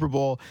in a Super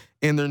Bowl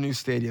in their new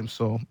stadium.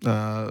 So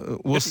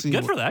we'll see.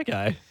 Good for that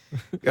guy.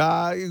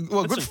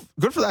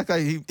 Good for that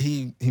guy.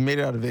 He made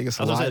it out of Vegas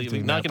alive.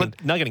 Not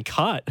getting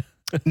caught.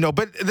 No,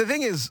 but the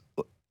thing is,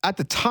 at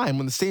the time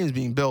when the stadium was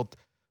being built,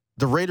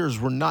 the Raiders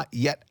were not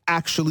yet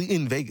actually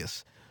in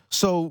Vegas.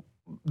 So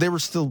they were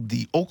still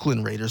the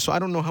Oakland Raiders. So I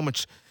don't know how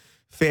much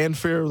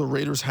fanfare the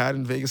Raiders had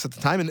in Vegas at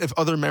the time, and if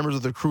other members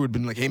of the crew had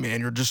been like, "Hey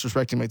man, you're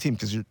disrespecting my team,"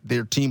 because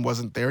their team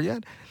wasn't there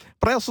yet.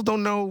 But I also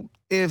don't know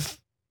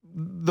if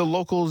the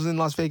locals in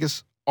Las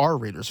Vegas are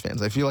Raiders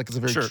fans. I feel like it's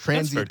a very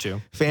transient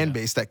fan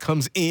base that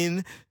comes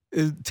in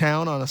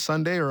town on a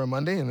Sunday or a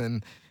Monday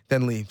and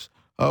then leaves.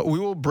 We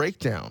will break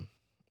down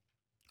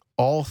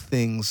all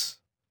things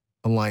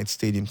Alliance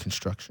Stadium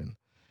construction,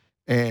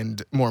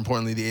 and more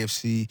importantly, the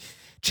AFC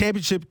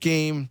Championship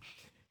game.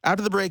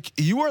 After the break,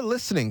 you are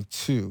listening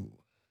to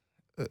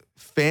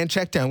Fan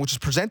Checkdown, which is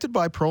presented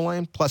by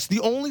Proline Plus, the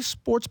only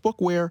sports book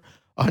where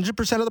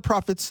 100% of the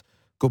profits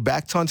go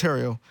back to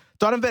Ontario.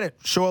 Donovan Bennett,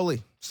 Show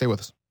Ali. Stay with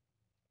us.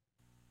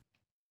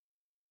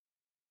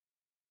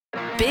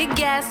 Big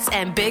guests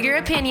and bigger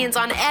opinions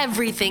on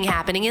everything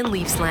happening in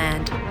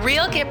Leafsland.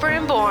 Real Kipper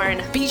and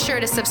Bourne. Be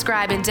sure to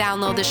subscribe and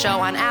download the show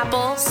on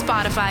Apple,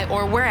 Spotify,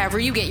 or wherever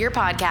you get your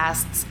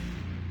podcasts.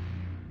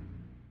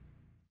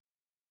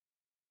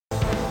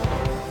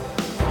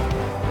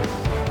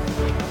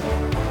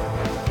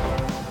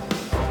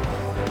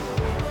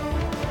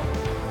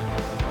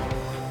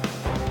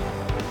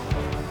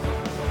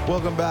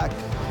 Welcome back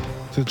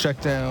to the Check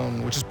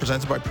Down, which is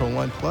presented by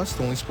ProLine Plus,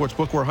 the only sports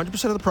book where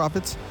 100% of the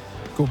profits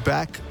go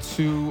back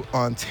to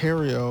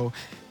Ontario.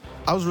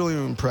 I was really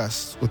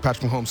impressed with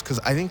Patrick Mahomes because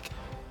I think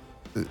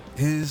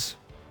his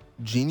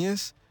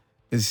genius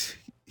is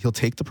he'll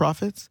take the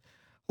profits.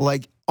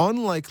 Like,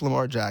 unlike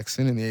Lamar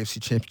Jackson in the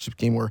AFC Championship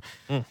game where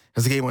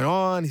as the game went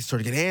on, he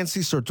started to get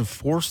antsy, started to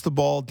force the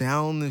ball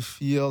down the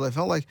field. I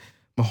felt like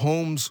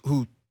Mahomes,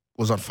 who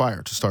was on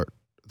fire to start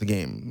the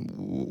game,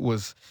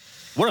 was...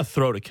 What a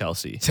throw to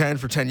Kelsey. 10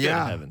 for 10,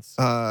 yeah. Heavens.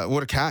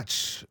 What a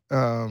catch.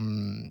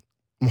 Mahomes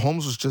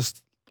was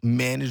just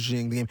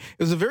managing the game.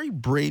 It was a very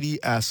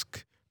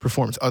Brady-esque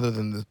performance other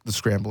than the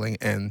scrambling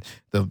and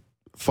the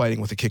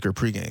fighting with the kicker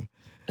pregame.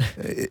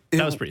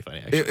 That was pretty funny,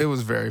 actually. It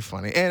was very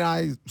funny. And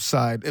I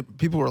sighed.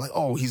 People were like,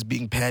 oh, he's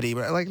being petty.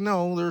 But like,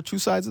 no, there are two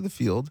sides of the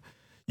field.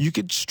 You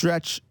could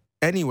stretch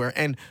anywhere.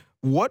 And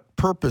what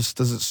purpose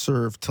does it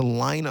serve to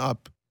line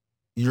up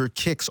your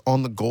kicks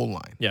on the goal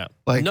line? Yeah.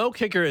 Like, no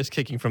kicker is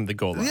kicking from the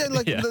goal line. Yeah,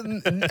 like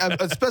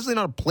especially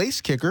not a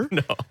place kicker.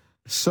 No.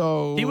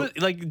 So he was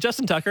like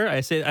Justin Tucker. I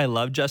say I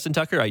love Justin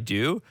Tucker. I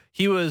do.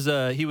 He was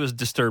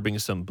disturbing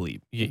some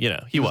bleep. You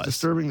know, he was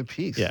disturbing the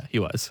peace. Yeah, he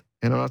was.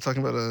 And I'm not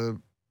talking about a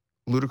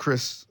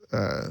ludicrous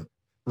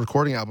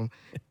recording album.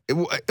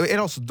 And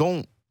also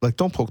don't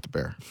poke the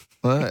bear.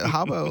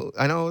 How about,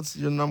 I know it's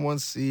your number one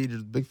seed,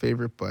 your big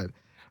favorite, but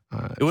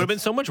it would have been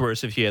so much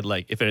worse if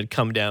if it had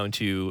come down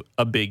to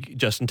a big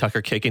Justin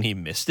Tucker kick and he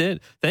missed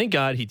it. Thank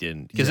God he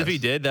didn't, because if he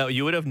did, that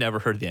you would have never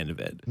heard the end of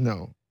it.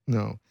 No.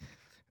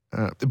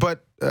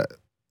 But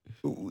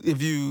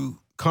if you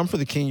come for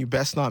the king, you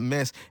best not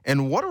miss.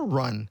 And what a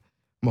run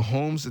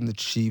Mahomes and the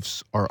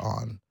Chiefs are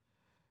on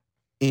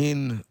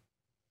in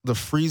the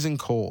freezing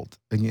cold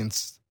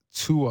against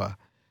Tua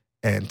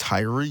and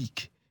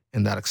Tyreek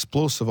and that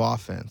explosive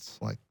offense.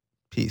 Like,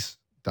 peace,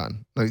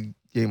 done. The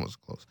game was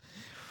close.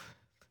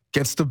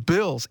 Against the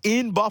Bills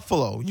in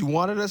Buffalo. You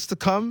wanted us to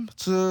come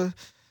to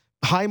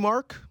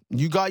Highmark.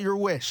 You got your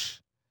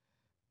wish.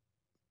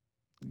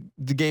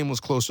 The game was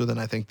closer than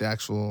I think the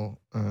actual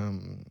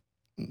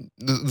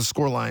the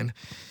score line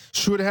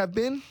should have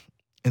been.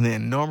 And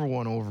then number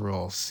one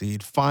overall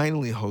seed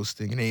finally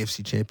hosting an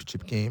AFC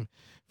Championship game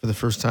for the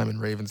first time in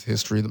Ravens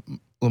history.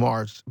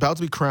 Lamar's about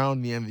to be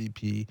crowned the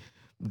MVP.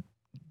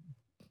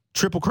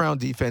 Triple Crown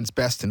defense,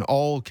 best in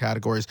all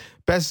categories,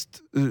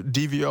 best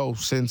DVO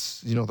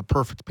since, the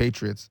perfect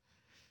Patriots.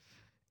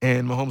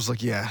 And Mahomes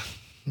like, yeah,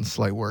 it's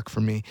light work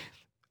for me.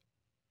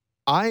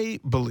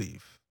 I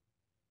believe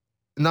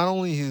not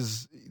only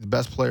he's the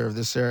best player of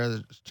this era,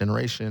 this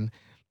generation,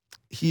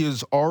 he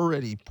is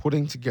already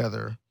putting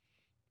together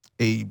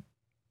a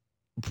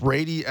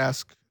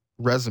Brady-esque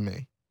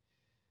resume.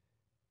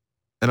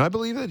 And I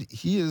believe that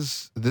he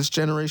is this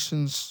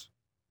generation's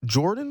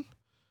Jordan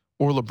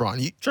or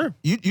LeBron. Sure.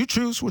 You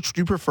choose which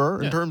you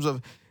prefer in terms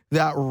of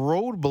that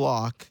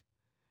roadblock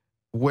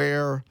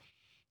where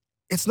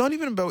it's not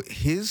even about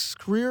his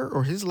career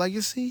or his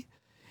legacy.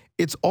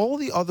 It's all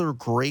the other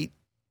great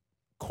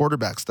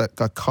quarterbacks that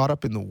got caught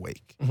up in the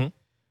wake.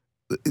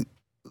 Mm-hmm.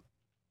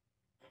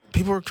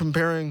 People are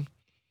comparing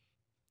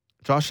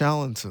Josh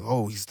Allen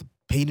to, he's the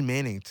Peyton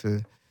Manning,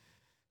 to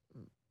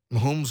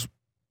Mahomes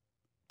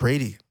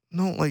Brady.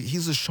 No, like,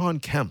 he's a Sean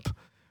Kemp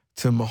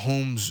to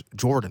Mahomes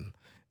Jordan.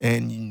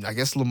 And I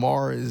guess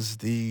Lamar is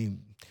the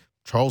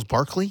Charles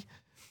Barkley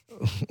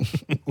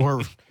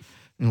or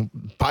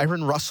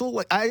Byron Russell.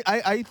 Like,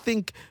 I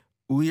think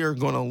we are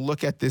going to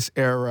look at this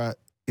era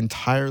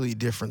entirely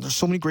different. There's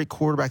so many great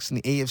quarterbacks in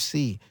the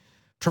AFC.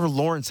 Trevor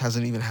Lawrence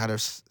hasn't even had a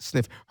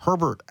sniff.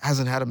 Herbert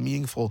hasn't had a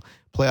meaningful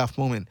playoff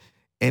moment.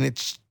 And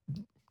he's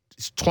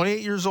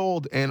 28 years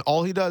old, and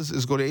all he does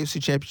is go to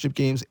AFC Championship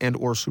games and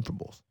or Super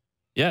Bowls.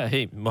 Yeah,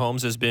 hey,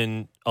 Mahomes has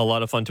been a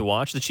lot of fun to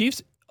watch. The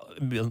Chiefs,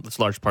 it's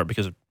a large part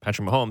because of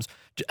Patrick Mahomes.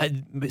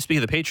 Speaking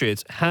of the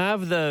Patriots,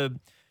 have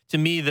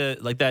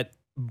that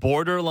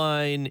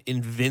borderline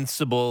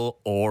invincible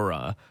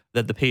aura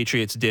that the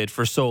Patriots did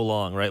for so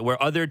long, right?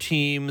 Where other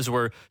teams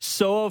were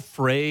so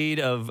afraid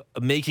of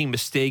making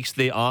mistakes,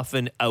 they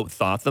often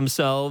outthought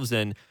themselves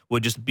and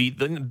would just beat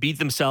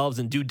themselves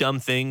and do dumb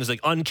things,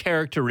 like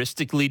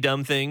uncharacteristically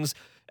dumb things.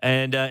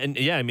 And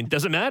yeah, I mean, it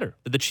doesn't matter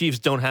that the Chiefs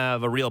don't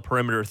have a real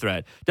perimeter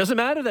threat. Doesn't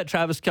matter that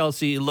Travis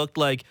Kelce looked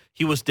like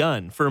he was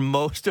done for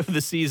most of the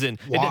season.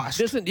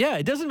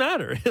 It doesn't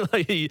matter.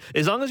 Like,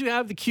 as long as you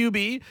have the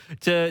QB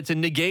to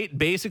negate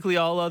basically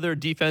all other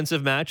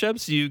defensive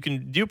matchups, you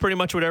can do pretty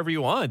much whatever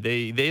you want.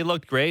 They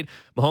looked great.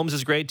 Mahomes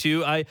is great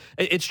too.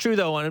 It's true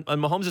though, on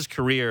Mahomes'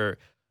 career,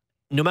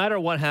 no matter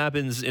what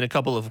happens in a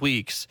couple of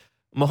weeks,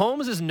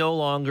 Mahomes is no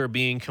longer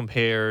being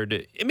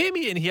compared.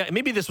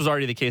 Maybe this was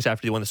already the case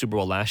after he won the Super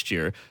Bowl last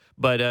year.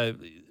 But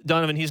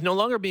Donovan, he's no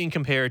longer being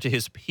compared to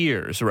his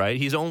peers, right?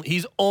 He's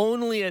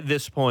only at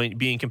this point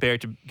being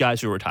compared to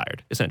guys who are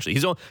retired. Essentially,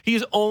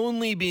 he's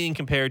only being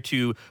compared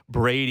to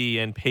Brady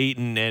and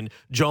Peyton and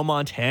Joe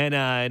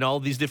Montana and all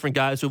these different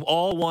guys who've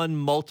all won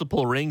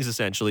multiple rings.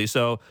 Essentially,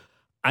 so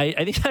I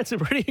think that's a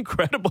pretty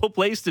incredible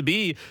place to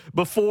be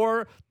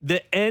before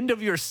the end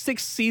of your 6th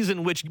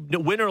season, which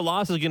win or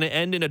loss is going to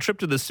end in a trip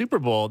to the Super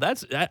Bowl.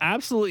 That's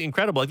absolutely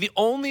incredible. Like, the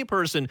only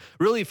person,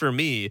 really for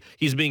me,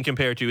 he's being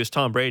compared to is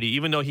Tom Brady.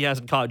 Even though he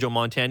hasn't caught Joe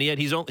Montana yet,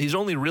 he's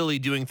only really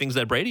doing things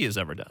that Brady has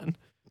ever done.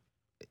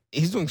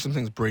 He's doing some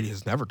things Brady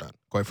has never done,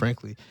 quite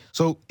frankly.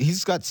 So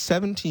he's got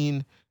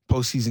 17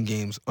 postseason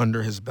games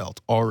under his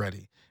belt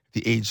already at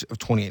the age of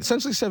 28.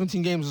 Essentially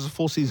 17 games is a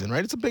full season,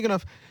 right? It's a big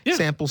enough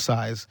sample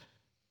size.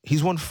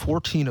 He's won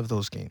 14 of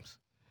those games.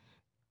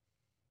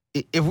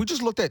 If we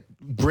just looked at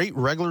great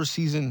regular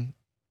season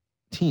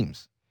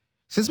teams,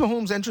 since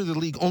Mahomes entered the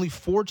league, only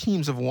 4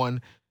 teams have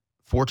won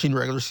 14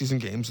 regular season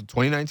games: the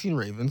 2019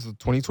 Ravens, the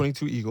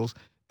 2022 Eagles,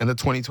 and the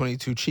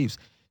 2022 Chiefs.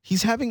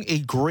 He's having a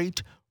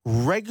great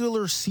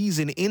regular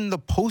season in the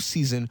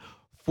postseason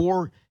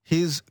for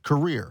his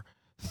career.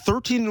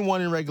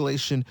 13-1 in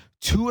regulation,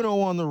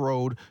 2-0 on the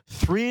road,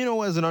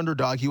 3-0 as an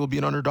underdog. He will be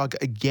an underdog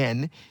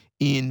again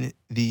in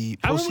the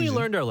postseason. Haven't we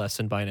learned our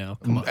lesson by now?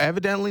 Come on.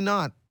 Evidently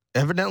not.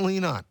 Evidently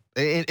not.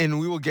 And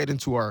we will get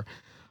into our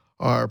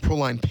Pro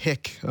Line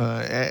pick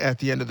at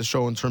the end of the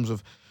show in terms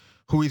of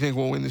who we think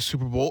will win the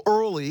Super Bowl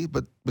early,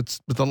 but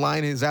the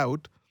line is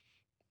out.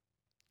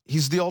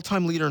 He's the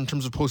all-time leader in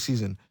terms of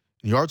postseason.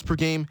 Yards per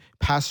game,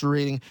 passer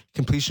rating,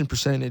 completion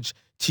percentage,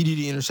 TD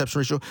to interception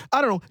ratio.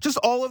 I don't know, just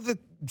all of the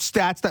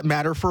stats that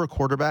matter for a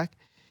quarterback.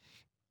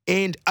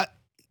 And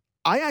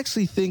I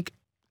actually think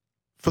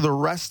for the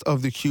rest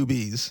of the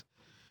QBs,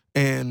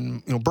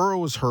 and Burrow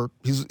was hurt.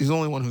 He's the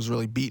only one who's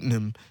really beaten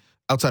him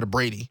outside of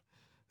Brady,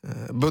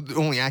 but the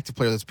only active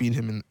player that's beaten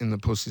him in the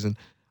postseason.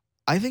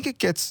 I think it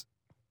gets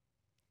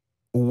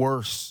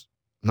worse,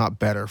 not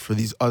better, for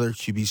these other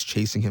QBs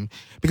chasing him,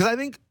 because I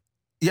think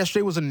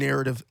yesterday was a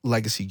narrative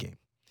legacy game.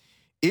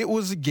 It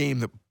was a game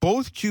that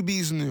both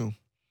QBs knew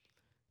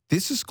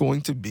this is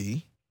going to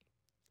be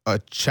a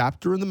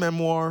chapter in the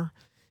memoir,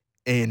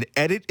 an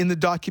edit in the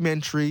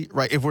documentary,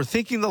 right? If we're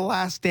thinking The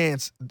Last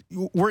Dance,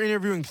 we're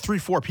interviewing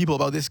 3-4 people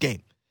about this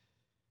game.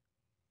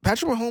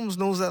 Patrick Mahomes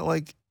knows that,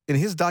 like, in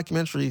his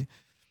documentary,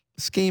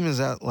 this game is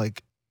at,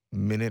 like,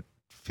 minute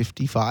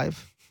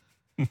 55.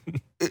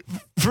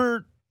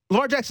 For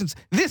Lamar Jackson's,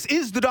 this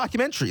is the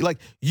documentary. Like,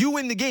 you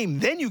win the game,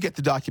 then you get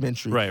the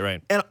documentary.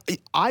 Right. And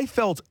I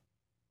felt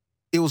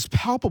it was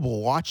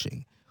palpable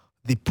watching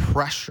the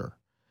pressure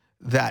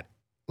that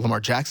Lamar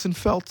Jackson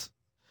felt,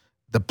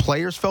 the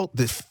players felt,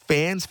 the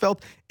fans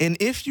felt. And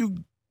if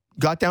you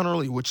got down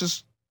early, which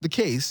is the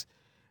case,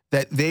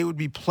 that they would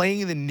be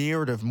playing the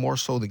narrative more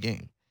so the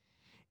game.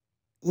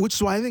 Which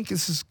is why I think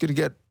this is going to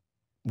get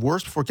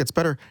worse before it gets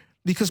better.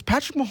 Because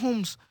Patrick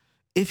Mahomes,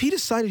 if he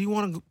decided he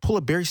wanted to pull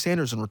a Barry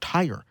Sanders and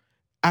retire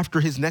after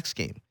his next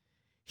game,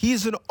 he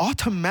is an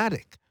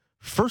automatic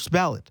first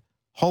ballot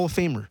Hall of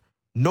Famer.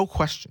 No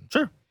question.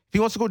 Sure. If he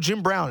wants to go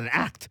Jim Brown and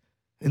act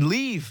and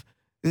leave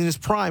in his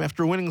prime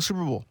after winning the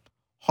Super Bowl,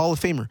 Hall of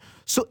Famer.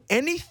 So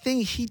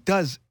anything he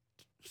does,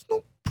 there's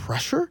no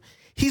pressure.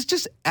 He's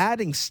just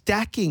adding,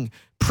 stacking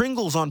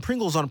Pringles on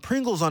Pringles on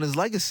Pringles on his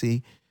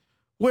legacy,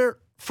 where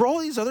for all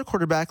these other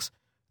quarterbacks,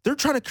 they're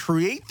trying to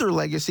create their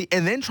legacy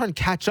and then trying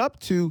to catch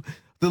up to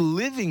the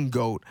living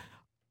GOAT.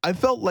 I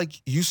felt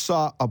like you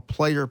saw a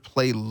player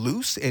play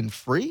loose and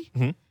free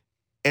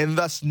and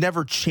thus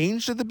never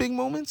changed at the big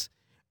moments.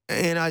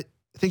 And I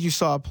think you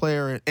saw a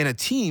player and a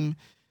team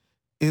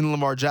in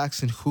Lamar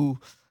Jackson who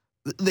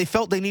they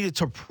felt they needed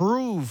to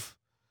prove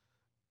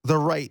the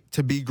right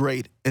to be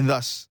great, and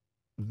thus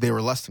they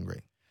were less than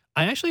great.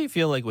 I actually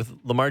feel like with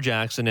Lamar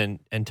Jackson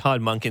and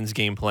Todd Monken's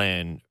game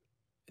plan,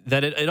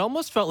 that it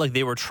almost felt like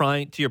they were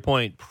trying, to your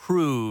point,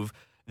 prove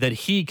that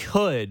he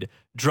could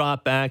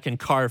drop back and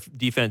carve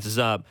defenses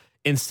up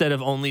instead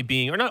of only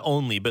being, or not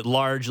only, but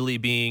largely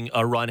being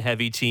a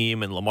run-heavy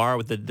team, and Lamar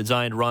with the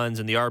designed runs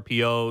and the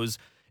RPOs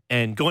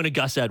and going to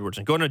Gus Edwards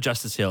and going to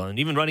Justice Hill and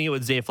even running it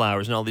with Zay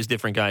Flowers and all these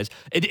different guys.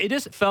 It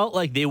just felt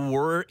like they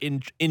were,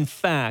 in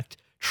fact,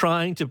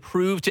 trying to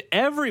prove to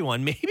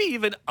everyone, maybe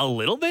even a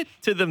little bit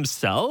to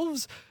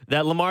themselves,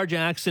 that Lamar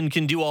Jackson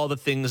can do all the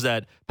things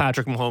that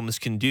Patrick Mahomes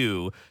can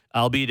do,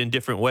 albeit in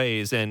different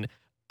ways. And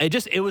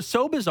it was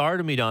so bizarre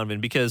to me,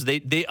 Donovan, because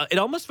it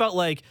almost felt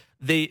like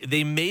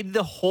they made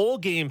the whole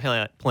game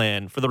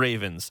plan for the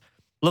Ravens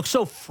look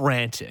so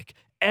frantic.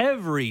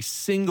 Every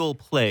single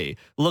play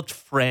looked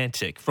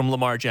frantic from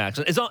Lamar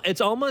Jackson.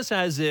 It's almost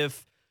as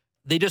if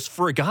they just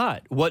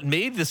forgot what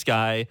made this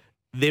guy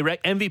the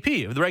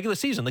MVP of the regular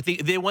season. Like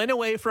they went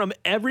away from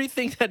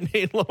everything that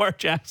made Lamar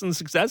Jackson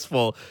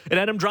successful and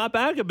had him drop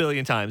back a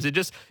billion times. It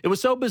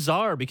was so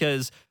bizarre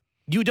because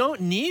you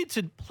don't need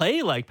to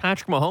play like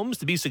Patrick Mahomes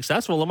to be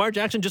successful. Lamar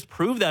Jackson just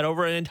proved that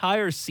over an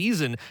entire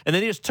season, and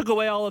then he just took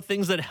away all the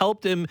things that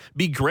helped him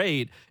be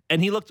great,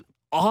 and he looked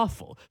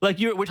awful. Like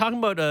we're talking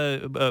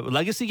about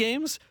legacy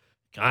games.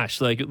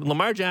 Gosh, like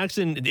Lamar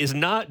Jackson is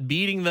not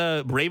beating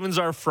the Ravens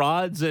are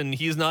frauds, and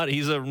he's not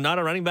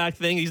a running back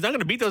thing. He's not going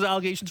to beat those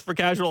allegations for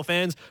casual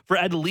fans for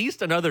at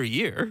least another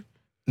year.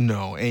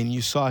 No, and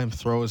you saw him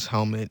throw his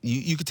helmet.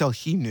 You could tell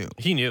he knew.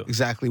 He knew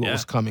exactly what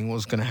was coming, what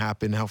was going to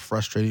happen, how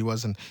frustrated he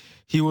was. And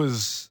he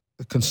was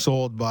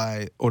consoled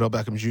by Odell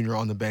Beckham Jr.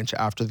 on the bench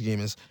after the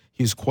game.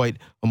 He was quite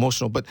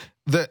emotional. But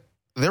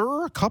there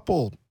were a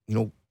couple,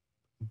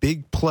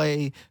 big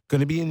play,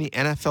 going to be in the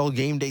NFL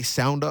Game Day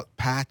sound up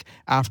pack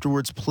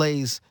afterwards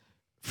plays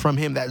from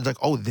him that was like,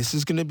 oh, this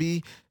is going to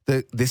be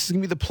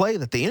the play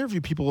that they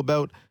interview people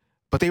about,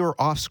 but they were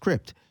off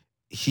script.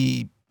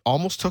 He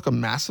almost took a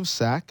massive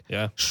sack,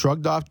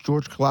 shrugged off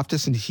George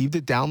Karlaftis and heaved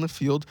it down the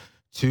field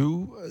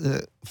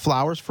to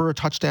Flowers for a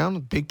touchdown.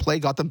 Big play,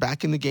 got them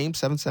back in the game,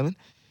 7-7.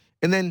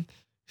 And then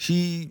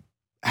he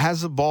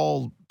has a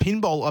ball,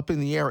 pinball up in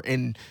the air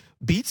and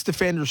beats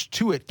defenders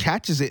to it,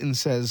 catches it and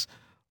says,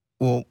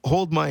 well,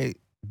 hold my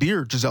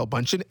beer, Gisele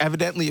Bundchen.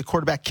 Evidently, a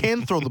quarterback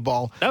can throw the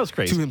ball that was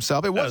crazy. To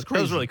himself. It was crazy.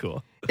 That was really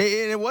cool.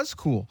 It was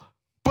cool.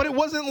 But it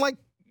wasn't like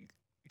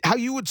how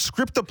you would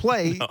script a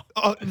play.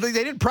 No. They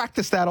didn't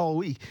practice that all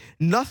week.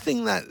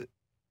 Nothing that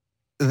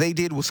they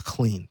did was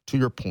clean, to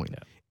your point. Yeah.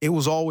 It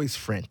was always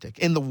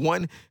frantic. And the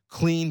one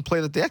clean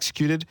play that they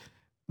executed,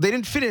 they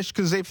didn't finish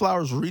because Zay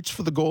Flowers reached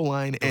for the goal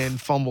line and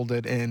fumbled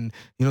it. And,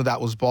 that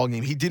was ball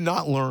game. He did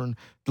not learn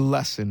the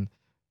lesson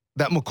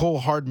that McCole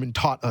Hardman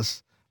taught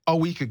us a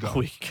week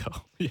ago.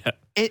 Yeah.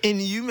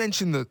 And you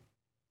mentioned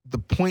the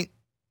point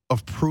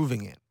of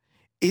proving it.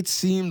 It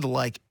seemed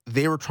like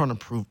they were trying to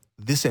prove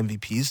this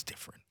MVP is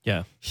different.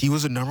 Yeah. He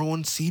was a number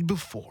 1 seed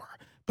before,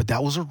 but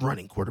that was a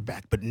running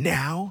quarterback. But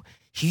now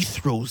he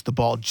throws the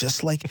ball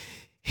just like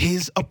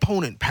his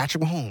opponent,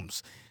 Patrick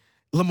Mahomes.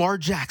 Lamar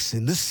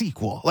Jackson, the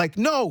sequel. Like,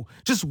 no,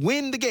 just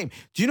win the game.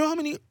 Do you know how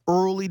many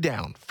early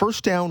down,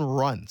 first down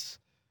runs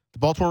the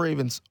Baltimore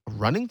Ravens, a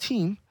running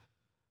team,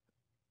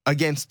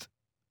 against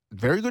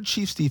very good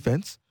Chiefs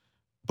defense,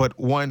 but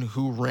one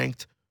who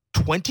ranked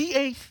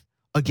 28th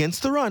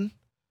against the run,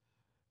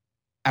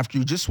 after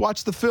you just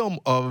watched the film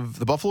of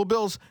the Buffalo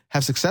Bills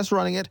have success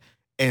running it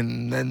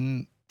and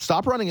then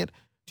stop running it,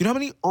 do you know how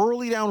many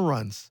early down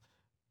runs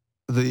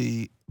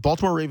the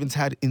Baltimore Ravens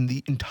had in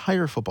the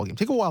entire football game?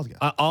 Take a wild guess.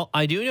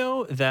 I do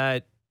know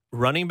that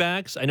running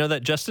backs, I know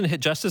that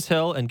Justice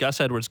Hill and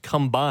Gus Edwards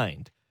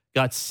combined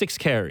got 6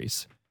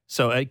 carries.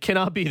 So it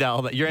cannot be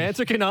that. Your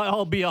answer cannot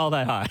all be all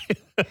that high.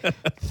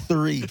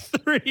 3.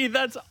 3,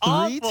 that's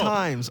awful. 3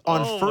 times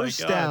on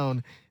first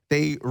down,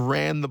 they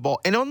ran the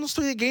ball. And on those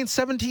 3, they gained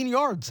 17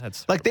 yards.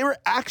 That's like they were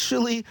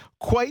actually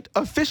quite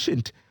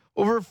efficient.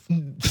 Over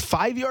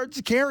 5 yards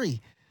a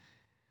carry.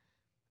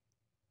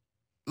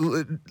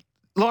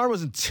 Lamar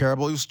wasn't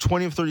terrible. He was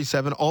 20 of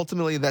 37.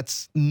 Ultimately,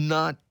 that's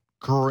not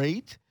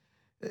great.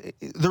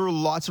 There were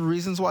lots of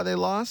reasons why they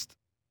lost.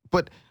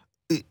 But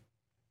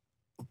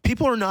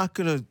people are not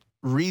going to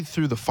read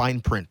through the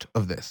fine print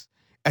of this.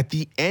 At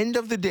the end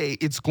of the day,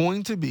 it's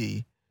going to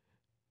be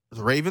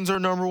the Ravens are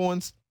number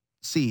 1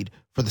 seed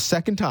for the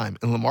second time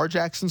in Lamar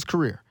Jackson's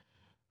career.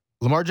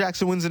 Lamar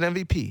Jackson wins an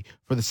MVP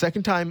for the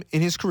second time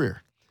in his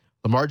career.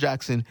 Lamar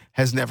Jackson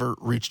has never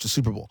reached a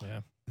Super Bowl.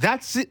 Yeah.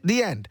 That's it,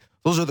 the end.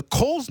 Those are the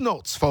Coles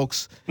notes,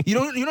 folks. You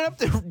don't have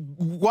to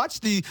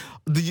watch the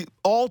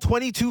all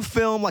 22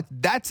 film. Like,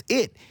 that's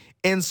it.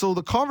 And so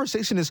the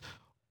conversation is,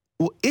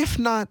 well, if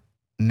not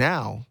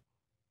now,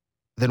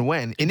 then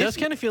when? It does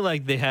kind of feel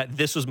like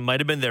might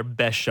have been their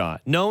best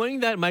shot.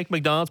 Knowing that Mike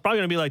Macdonald's probably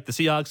going to be like the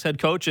Seahawks head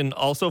coach in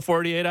also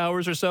 48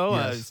 hours or so,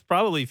 it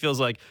probably feels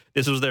like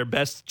this was their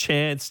best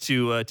chance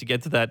to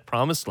get to that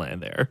promised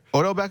land there.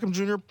 Odell Beckham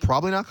Jr.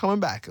 probably not coming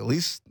back, at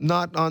least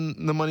not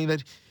on the money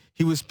that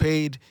he was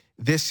paid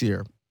this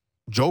year.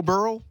 Joe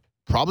Burrow,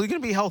 probably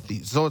going to be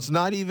healthy. So it's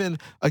not even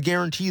a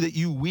guarantee that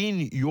you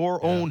win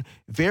your own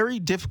very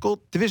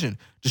difficult division.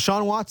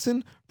 Deshaun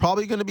Watson,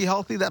 probably going to be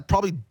healthy. That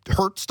probably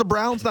hurts the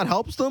Browns, not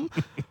helps them.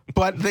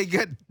 But they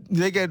get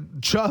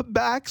Chubb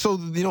back, so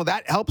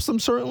that helps them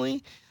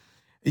certainly.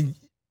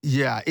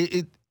 Yeah,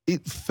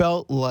 it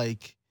felt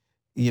like,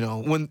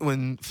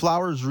 when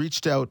Flowers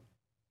reached out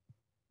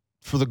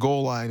for the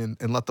goal line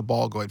and let the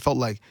ball go, it felt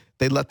like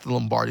they let the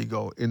Lombardi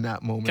go in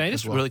that moment. Can I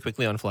just really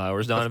quickly on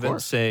Flowers, Donovan,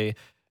 say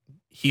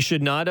he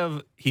should not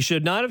have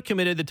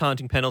committed the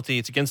taunting penalty.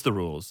 It's against the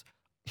rules.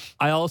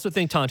 I also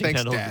think taunting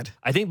penalties. Dad.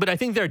 I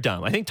think they're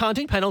dumb. I think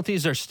taunting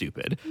penalties are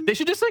stupid. They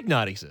should just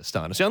not exist,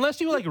 honestly.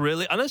 Unless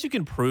you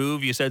can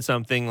prove you said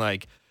something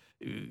like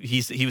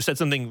he said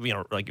something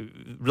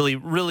really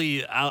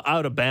really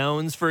out of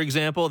bounds, for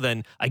example,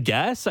 then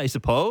I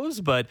suppose.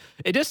 But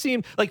it just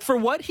seemed like for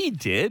what he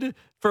did.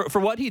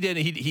 For what he did,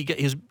 he got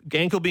his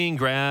ankle being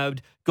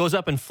grabbed, goes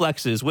up and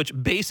flexes, which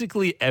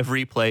basically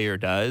every player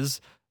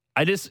does.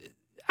 I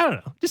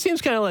don't know. Just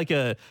seems kind of like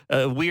a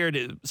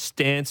weird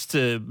stance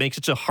to make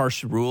such a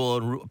harsh rule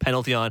and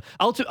penalty on.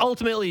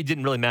 Ultimately, it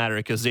didn't really matter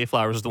because Zay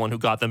Flowers is the one who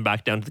got them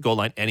back down to the goal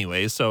line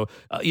anyway. So,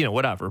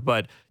 whatever.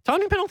 But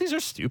taunting penalties are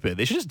stupid.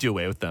 They should just do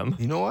away with them.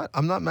 You know what?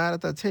 I'm not mad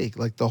at that take.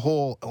 Like the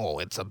whole,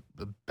 it's a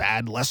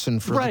bad lesson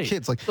for the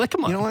kids. Like,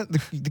 come on. You know what?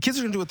 The kids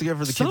are going to do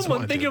whatever the kids want to do.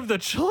 Someone think of the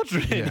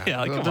children.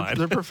 Yeah, come on.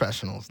 They're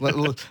professionals.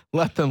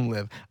 Let them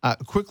live.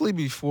 Quickly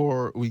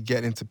before we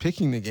get into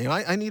picking the game,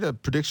 I need a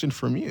prediction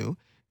from you.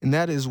 and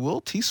that is,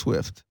 will T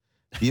Swift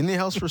be in the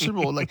house for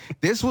Super Bowl? Like,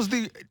 this was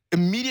the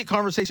immediate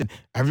conversation.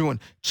 Everyone,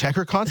 check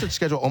her concert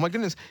schedule. Oh my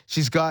goodness,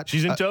 she's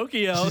in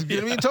Tokyo. She's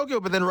going to be in Tokyo,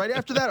 but then right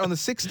after that, on the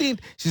 16th,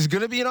 she's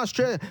going to be in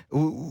Australia.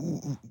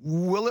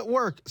 Will it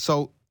work?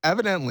 So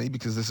evidently,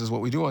 because this is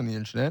what we do on the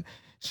internet,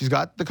 she's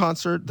got the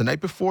concert the night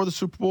before the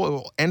Super Bowl. It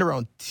will end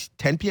around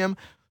 10 p.m.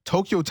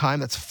 Tokyo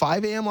time. That's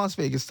 5 a.m. Las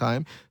Vegas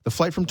time. The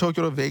flight from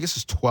Tokyo to Vegas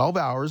is 12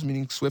 hours,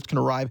 meaning Swift can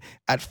arrive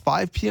at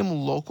 5 p.m.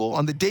 local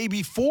on the day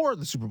before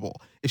the Super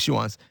Bowl if she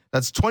wants.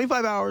 That's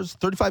 25 hours,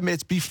 35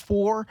 minutes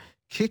before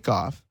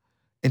kickoff.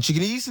 And she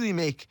can easily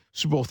make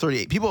Super Bowl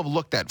 38. People have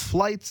looked at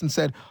flights and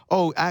said,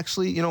 oh,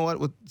 actually, you know what?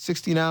 With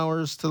 16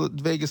 hours to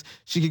Vegas,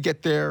 she could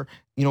get there,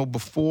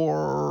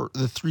 before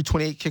the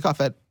 3:28 kickoff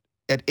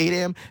at 8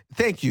 a.m.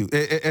 Thank you.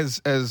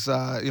 As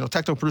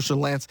techno producer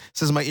Lance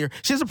says in my ear,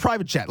 she has a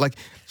private jet. Like,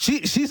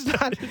 she's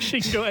not. She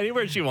can go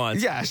anywhere she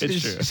wants. Yeah, it's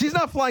true. She's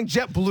not flying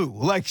JetBlue.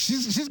 Like,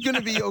 she's going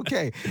to be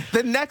okay.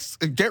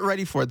 Get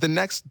ready for it. The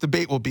next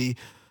debate will be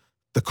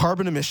the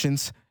carbon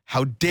emissions.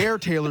 How dare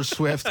Taylor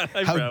Swift?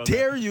 How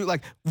dare you?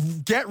 Like,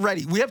 get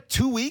ready. We have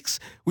 2 weeks.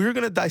 We're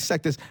going to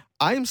dissect this.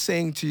 I'm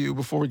saying to you,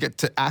 before we get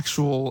to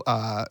actual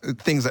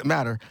things that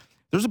matter,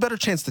 there's a better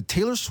chance that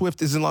Taylor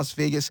Swift is in Las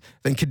Vegas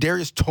than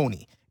Kadarius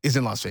Toney is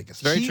in Las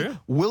Vegas. Very true.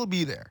 Will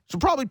be there.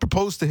 She'll probably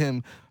propose to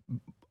him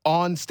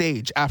on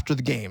stage after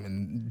the game,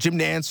 and Jim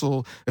Nantz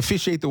will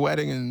officiate the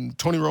wedding, and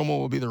Tony Romo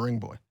will be the ring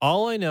boy.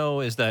 All I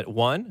know is that,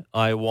 one,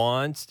 I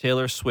want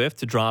Taylor Swift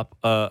to drop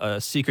a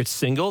secret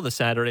single the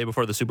Saturday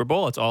before the Super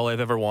Bowl. It's all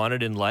I've ever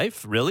wanted in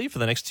life, really, for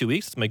the next 2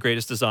 weeks. It's my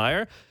greatest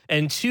desire.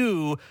 And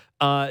two,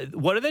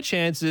 what are the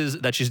chances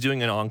that she's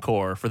doing an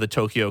encore for the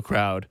Tokyo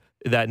crowd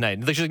that night?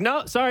 She's like,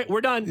 no, sorry,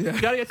 we're done. Yeah.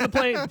 Got to get to the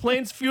plane. The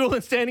plane's fuel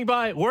and standing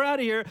by. We're out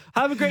of here.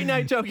 Have a great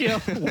night,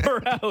 Tokyo.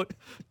 We're out.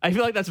 I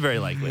feel like that's very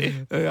likely.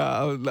 Yeah,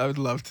 I would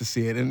love to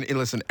see it. And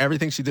listen,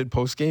 everything she did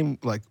post game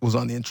was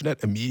on the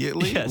internet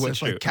immediately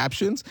with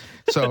captions.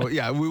 So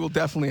yeah, we will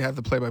definitely have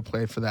the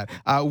play-by-play for that.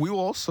 We will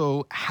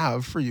also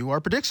have for you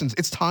our predictions.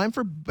 It's time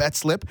for Bet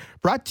Slip,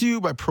 brought to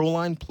you by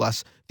Proline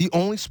Plus, the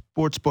only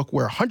sports book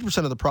where 100%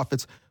 of the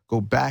profits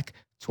go back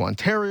to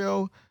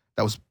Ontario.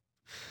 That was.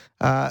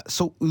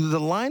 So the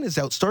line is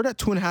out. Start at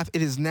 2.5.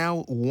 It is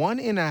now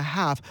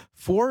 1.5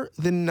 for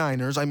the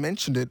Niners. I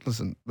mentioned it.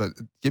 Listen, but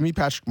give me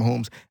Patrick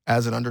Mahomes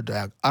as an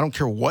underdog. I don't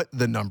care what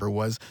the number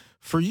was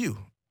for you.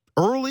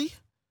 Early,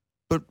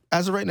 but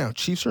as of right now,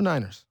 Chiefs or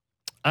Niners?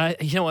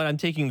 You know what? I'm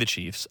taking the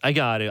Chiefs. I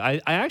got it.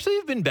 I actually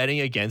have been betting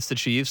against the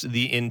Chiefs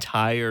the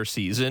entire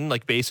season.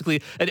 Like,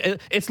 basically,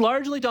 it's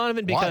largely,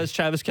 Donovan, because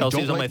Travis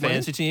Kelce is on my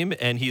fantasy team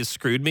and he has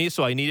screwed me.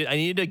 So I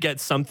needed to get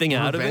something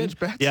out of it.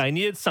 Bets? Yeah, I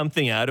needed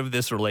something out of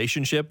this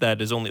relationship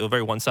that is only a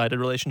very one-sided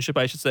relationship,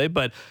 I should say.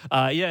 But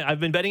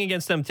I've been betting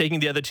against them, taking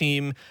the other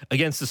team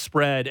against the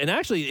spread, and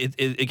actually,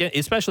 again,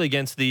 especially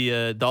against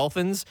the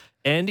Dolphins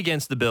and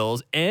against the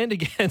Bills and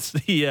against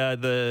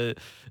the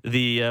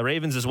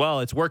Ravens as well.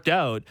 It's worked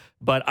out,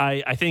 but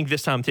I think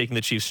this time I'm taking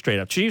the Chiefs straight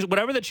up. Chiefs,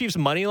 whatever the Chiefs'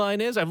 money line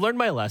is, I've learned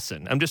my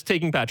lesson. I'm just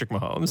taking Patrick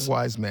Mahomes.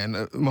 Wise man.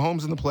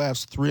 Mahomes in the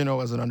playoffs,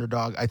 3-0 as an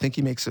underdog. I think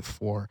he makes it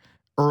 4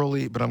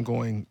 early, but I'm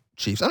going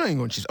Chiefs. I'm not even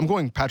going Chiefs. I'm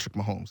going Patrick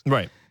Mahomes.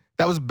 Right.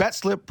 That was Bet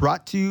Slip,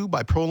 brought to you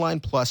by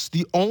Proline Plus,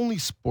 the only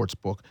sports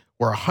book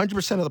where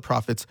 100% of the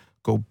profits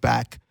go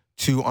back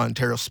to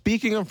Ontario.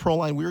 Speaking of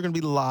Proline, we're going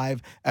to be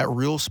live at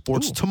Real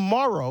Sports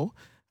tomorrow,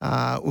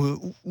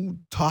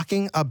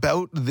 talking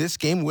about this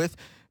game with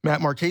Matt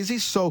Marchese.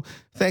 So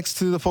thanks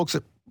to the folks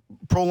at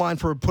Proline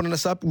for putting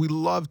us up. We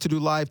love to do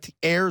live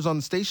airs on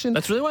the station.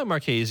 That's really why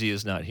Marchese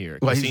is not here.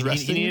 Why he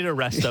needed a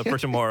rest up for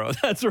tomorrow.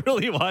 That's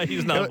really why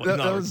he's not.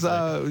 That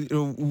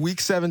was week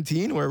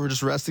 17 where we're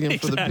just resting him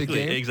for the big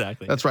game.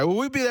 Exactly. That's right. Well,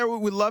 we'll be there.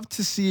 We'd love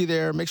to see you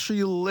there. Make sure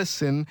you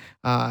listen.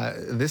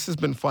 This has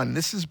been fun.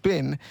 This has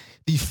been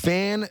the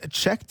Fan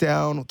Check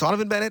Down.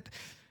 Donovan Bennett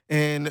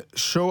and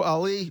Show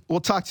Ali.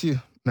 We'll talk to you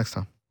next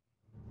time.